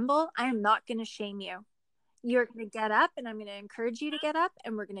you stumble, I am not going to shame you. You're going to get up, and I'm going to encourage you to get up,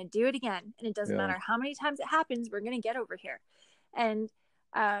 and we're going to do it again. And it doesn't matter how many times it happens, we're going to get over here. And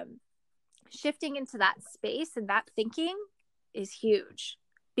shifting into that space and that thinking is huge,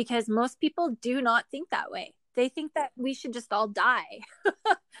 because most people do not think that way. They think that we should just all die.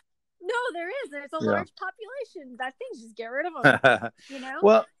 No, there's a large population that thinks just get rid of them.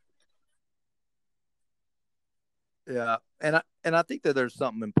 Well, yeah. And I think that there's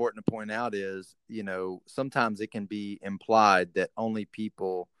something important to point out is, sometimes it can be implied that only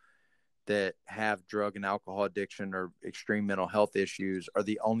people that have drug and alcohol addiction or extreme mental health issues are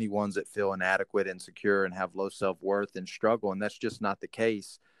the only ones that feel inadequate, insecure, and have low self-worth and struggle. And that's just not the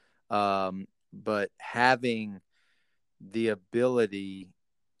case. But having the ability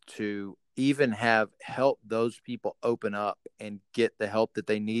to even have help those people open up and get the help that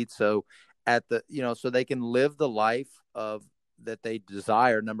they need. So so they can live the life of that they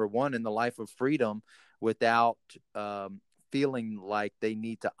desire, number one, in the life of freedom without, feeling like they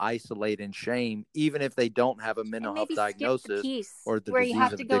need to isolate in shame, even if they don't have a mental And health maybe skip the diagnosis piece or the where you disease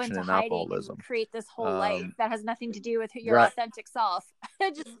have of to go addiction into and hiding and alcoholism. create this whole life that has nothing to do with your Right. authentic self.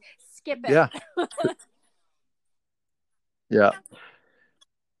 Just skip Yeah. it. Yeah.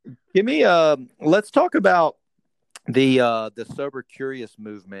 Give me, let's talk about the sober curious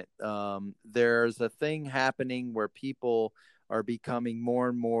movement. There's a thing happening where people are becoming more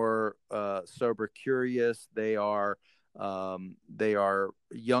and more sober curious. They are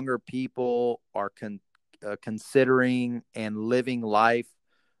younger people are considering and living life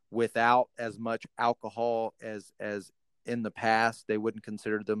without as much alcohol as in the past. They wouldn't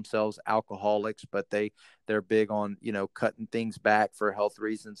consider themselves alcoholics, but they're big on, cutting things back for health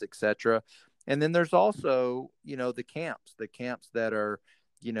reasons, etc. And then there's also, the camps that are,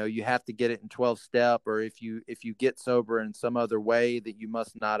 you have to get it in 12 step, or if you get sober in some other way, that you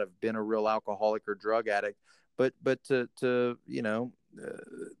must not have been a real alcoholic or drug addict. But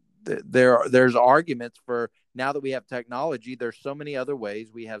there's arguments for, now that we have technology, there's so many other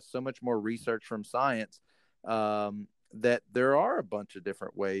ways. We have so much more research from science, that there are a bunch of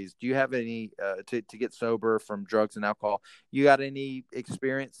different ways. Do you have any to get sober from drugs and alcohol? You got any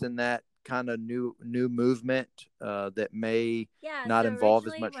experience in that kind of new movement that may not So involve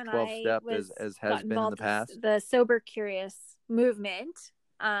as originally much when 12 I step as got has been in the involved with past? the sober curious movement,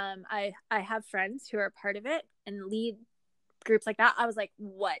 I have friends who are part of it and lead groups like that. I was like,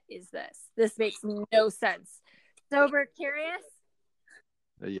 what is this? This makes no sense. Sober curious?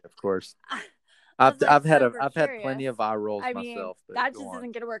 Yeah, of course. I was like, I've sober had curious? plenty of eye rolls I mean, myself, but that go just on.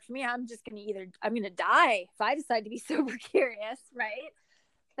 isn't going to work for me. I'm going to die if I decide to be sober curious, right?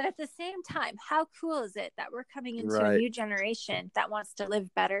 But at the same time, how cool is it that we're coming into a Right. new generation that wants to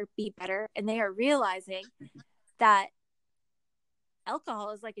live better, be better, and they are realizing that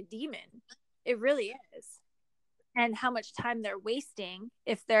alcohol is like a demon. It really is. And how much time they're wasting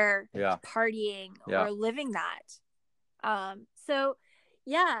if they're partying or living that. So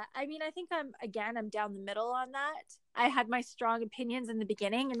yeah, I mean, I think I'm down the middle on that. I had my strong opinions in the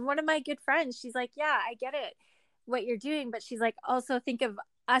beginning, and one of my good friends, she's like, yeah, I get it, what you're doing, but she's like, also think of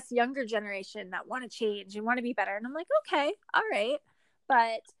us younger generation that want to change and want to be better. And I'm like, okay, all right.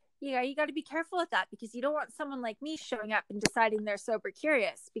 But you got to be careful with that, because you don't want someone like me showing up and deciding they're sober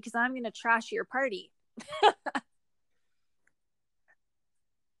curious, because I'm going to trash your party.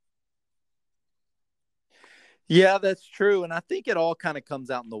 Yeah, that's true. And I think it all kind of comes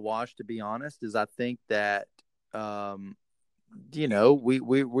out in the wash, to be honest, is I think that, um,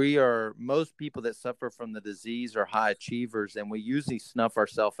 we are, most people that suffer from the disease are high achievers, and we usually snuff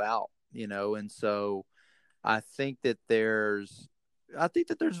ourselves out, and so I think that there's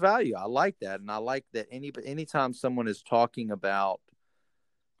value. I like that. And I like that anytime someone is talking about,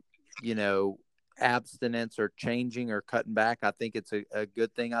 you know, abstinence or changing or cutting back, I think it's a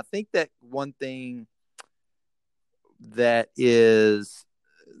good thing. I think that one thing that is,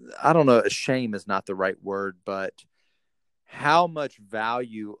 I don't know, a shame is not the right word, but how much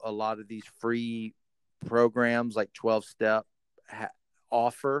value a lot of these free programs like 12 step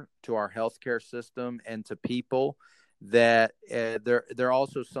offer to our healthcare system and to people, that they're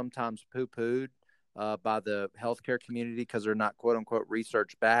also sometimes poo-pooed by the healthcare community because they're not quote unquote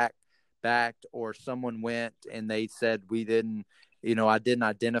research backed, or someone went and they said, we didn't, I didn't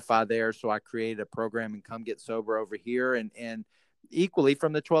identify there, so I created a program and come get sober over here. And equally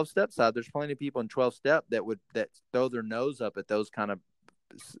from the 12 step side, there's plenty of people in 12 step that throw their nose up at those kind of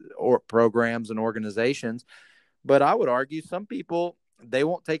programs and organizations. But I would argue some people, they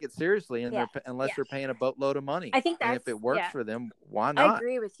won't take it seriously, and unless they're paying a boatload of money. I think and that's, if it works for them, why I not?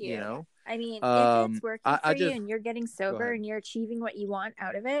 agree with you. I mean, if it's working I for you just and you're getting sober and you're achieving what you want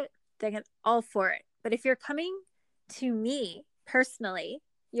out of it, then all for it. But if you're coming to me personally,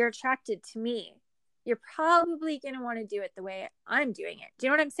 you're attracted to me, you're probably going to want to do it the way I'm doing it. Do you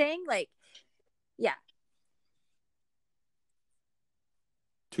know what I'm saying? Like, yeah.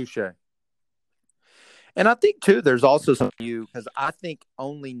 Touche. And I think too, there's also some because I think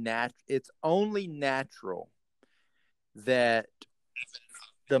it's only natural that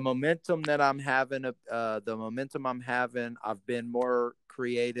the momentum that I'm having, I've been more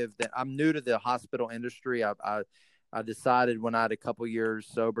creative. That I'm new to the hospital industry. I decided when I had a couple years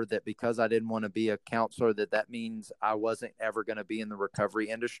sober that because I didn't want to be a counselor, that means I wasn't ever going to be in the recovery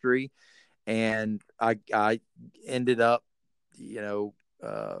industry. And I ended up,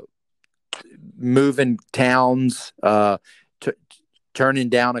 moving towns, t- turning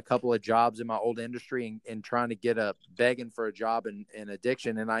down a couple of jobs in my old industry and trying to begging for a job in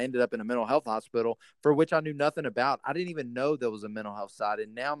addiction. And I ended up in a mental health hospital for which I knew nothing about. I didn't even know there was a mental health side.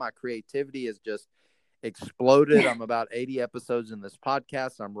 And now my creativity is just exploded. I'm about 80 episodes in this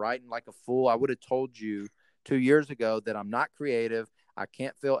podcast. I'm writing like a fool. I would have told you 2 years ago that I'm not creative. I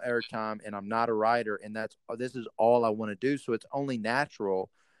can't fill airtime and I'm not a writer. And this is all I want to do. So it's only natural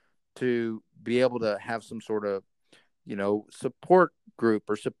to be able to have some sort of, support group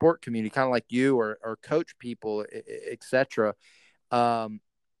or support community, kind of like you or coach people, etc. And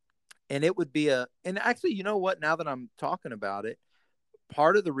it would be and actually, you know what, now that I'm talking about it,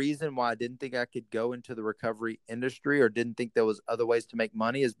 part of the reason why I didn't think I could go into the recovery industry or didn't think there was other ways to make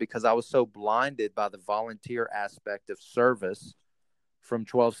money is because I was so blinded by the volunteer aspect of service from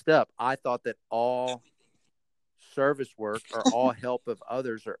 12 step. I thought that all service work or all help of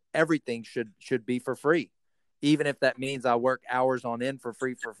others or everything should be for free. Even if that means I work hours on end for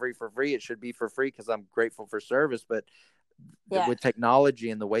free, it should be for free because I'm grateful for service. But with technology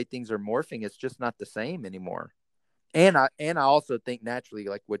and the way things are morphing, it's just not the same anymore. And I also think naturally,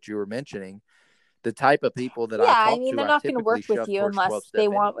 like what you were mentioning, the type of people that I talk to, they're I not going to typically work with shove you towards unless 12 step they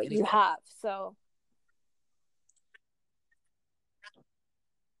want what anyway. you have. So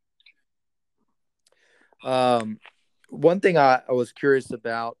one thing I was curious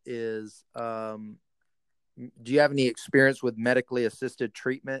about is, do you have any experience with medically assisted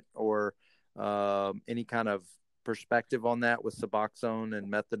treatment or any kind of perspective on that with Suboxone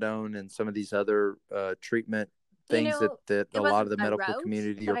and methadone and some of these other treatment things that a lot of the medical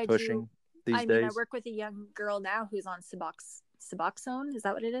community are pushing these days? I work with a young girl now who's on Suboxone. Is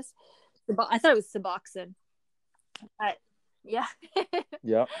that what it is? I thought it was Suboxone. Yeah.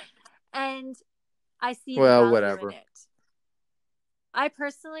 Yeah. And I see the value whatever. in it. I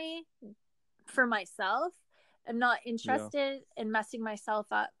personally, for myself, am not interested in messing myself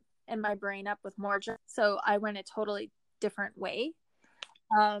up and my brain up with more drugs. So I went a totally different way.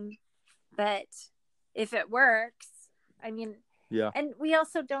 But if it works, yeah. And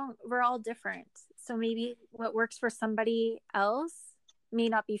we're all different. So maybe what works for somebody else may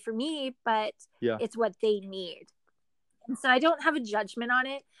not be for me, but it's what they need. And so I don't have a judgment on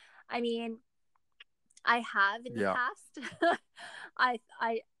it. I have in the past. I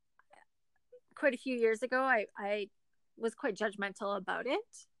quite a few years ago, I was quite judgmental about it,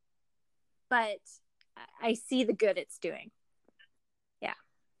 but I see the good it's doing. Yeah.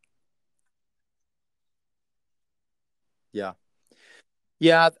 Yeah.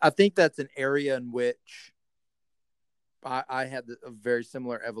 Yeah. I think that's an area in which I had a very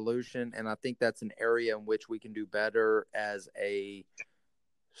similar evolution. And I think that's an area in which we can do better as a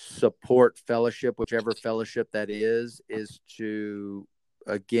support fellowship, whichever fellowship that is to,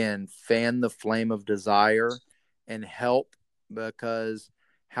 again, fan the flame of desire and help, because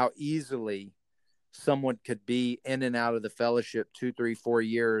how easily someone could be in and out of the fellowship 2, 3, 4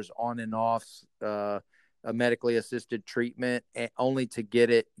 years on and off a medically assisted treatment, only to get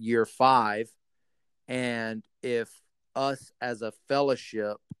it year 5. And if us as a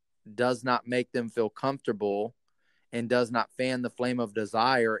fellowship does not make them feel comfortable and does not fan the flame of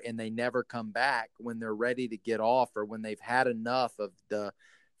desire, and they never come back when they're ready to get off, or when they've had enough of the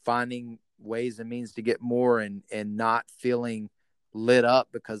finding ways and means to get more and not feeling lit up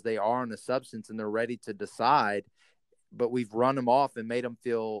because they are on a substance and they're ready to decide, but we've run them off and made them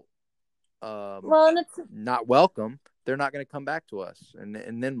feel not welcome, they're not going to come back to us.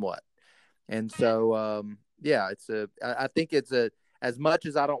 And then what? And so, I think it's as much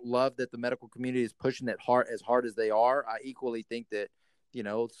as I don't love that the medical community is pushing it as hard as they are, I equally think that,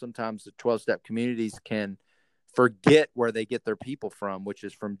 sometimes the 12-step communities can forget where they get their people from, which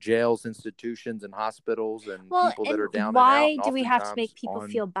is from jails, institutions, and hospitals, and people that are down and out. Why do we have to make people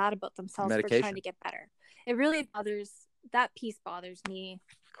feel bad about themselves for trying to get better? It really that piece bothers me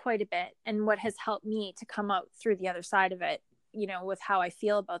quite a bit, and what has helped me to come out through the other side of it, with how I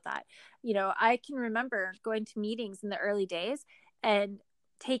feel about that. I can remember going to meetings in the early days and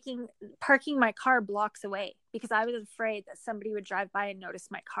parking my car blocks away because I was afraid that somebody would drive by and notice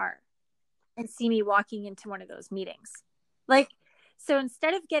my car and see me walking into one of those meetings. So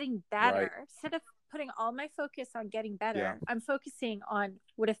instead of getting better, instead of putting all my focus on getting better, I'm focusing on,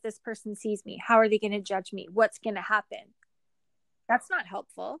 what if this person sees me? How are they going to judge me? What's going to happen? That's not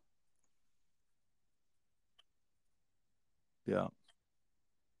helpful. Yeah.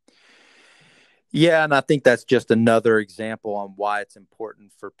 Yeah, and I think that's just another example on why it's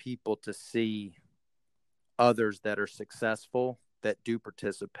important for people to see others that are successful that do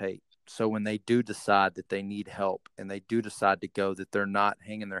participate. So when they do decide that they need help and they do decide to go, that they're not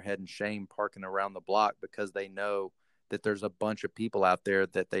hanging their head in shame parking around the block, because they know that there's a bunch of people out there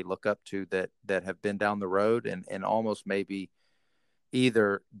that they look up to that have been down the road, and almost maybe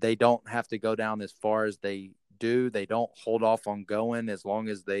either they don't have to go down as far as they do, they don't hold off on going as long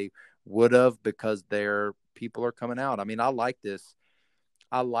as they would have, because their people are coming out. I mean, I like this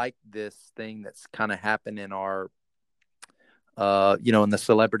thing that's kind of happened in our in the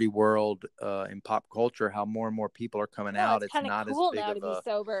celebrity world, in pop culture, how more and more people are coming Well, out. it's It's kind of not cool now to be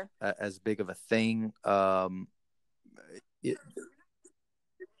sober. as big of a thing. It,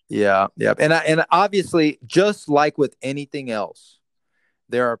 yeah, yeah, and obviously, just like with anything else,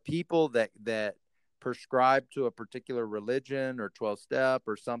 there are people that prescribe to a particular religion or 12 step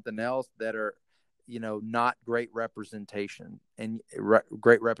or something else that are, not great representation and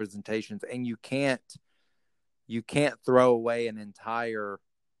great representations, and you can't throw away an entire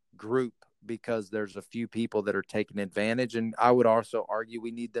group because there's a few people that are taking advantage. And I would also argue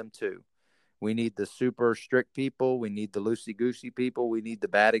we need them too. We need the super strict people. We need the loosey goosey people. We need the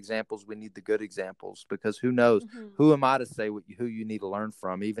bad examples. We need the good examples, because who knows? Mm-hmm. Who am I to say who you need to learn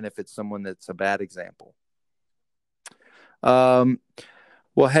from, even if it's someone that's a bad example? Well,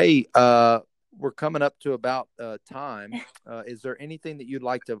 hey, we're coming up to about time. Is there anything that you'd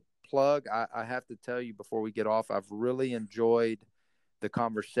like to plug? I have to tell you before we get off, I've really enjoyed the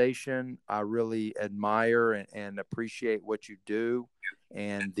conversation. I really admire and appreciate what you do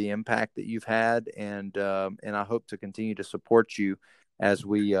and the impact that you've had, and I hope to continue to support you as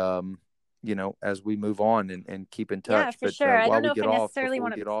we as we move on and keep in touch. Yeah, for sure. I don't know if I necessarily before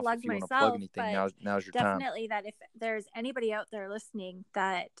want we to get off, plug if you want to plug myself, anything, but now's your time. definitely that if there's anybody out there listening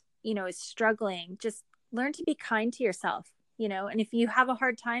that, is struggling, just learn to be kind to yourself, and if you have a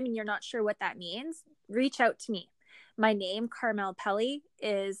hard time and you're not sure what that means, reach out to me. My name, Carmell Pelly,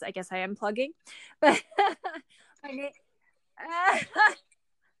 is, I guess I am plugging, but my name,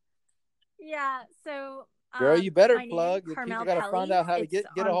 yeah. So, Girl, you better my plug. name, The people Carmell got to Pelly. find out how to get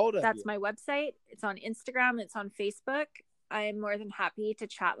a hold of That's you. my website. It's on Instagram. It's on Facebook. I'm more than happy to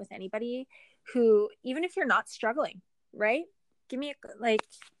chat with anybody who, even if you're not struggling, right? Give me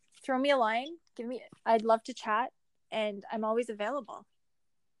throw me a line. I'd love to chat, and I'm always available.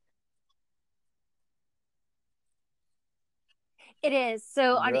 It is.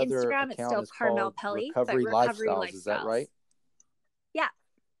 So on Your other Instagram, it's account still is Carmell called Pelly, but Recovery Recovery Lifestyles. Lifestyles. Is that right? Yeah.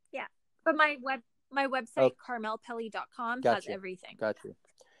 Yeah. But my website, carmellpelly.com, has Gotcha. everything. Gotcha.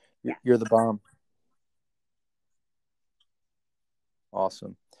 Yeah. You're the bomb.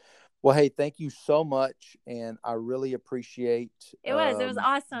 Awesome. Well, hey, thank you so much, and I really appreciate it was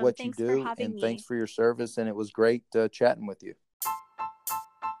awesome. what Thanks you do, for having and me. thanks for your service, and it was great chatting with you.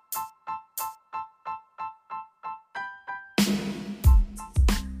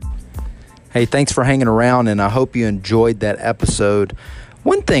 Hey, thanks for hanging around, and I hope you enjoyed that episode.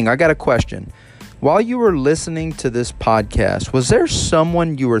 One thing, I got a question. While you were listening to this podcast, was there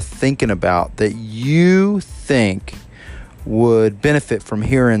someone you were thinking about that you think would benefit from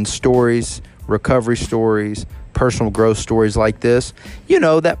hearing stories, recovery stories, personal growth stories like this?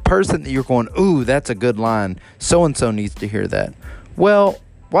 That person that you're going, ooh, that's a good line. So-and-so needs to hear that. Well,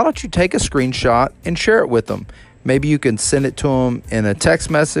 why don't you take a screenshot and share it with them? Maybe you can send it to them in a text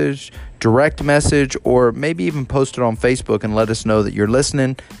message, direct message, or maybe even post it on Facebook and let us know that you're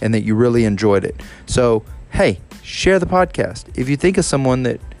listening and that you really enjoyed it. So, hey, share the podcast. If you think of someone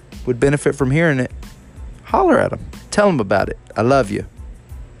that would benefit from hearing it, holler at them. Tell them about it. I love you.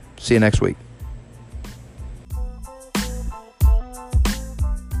 See you next week.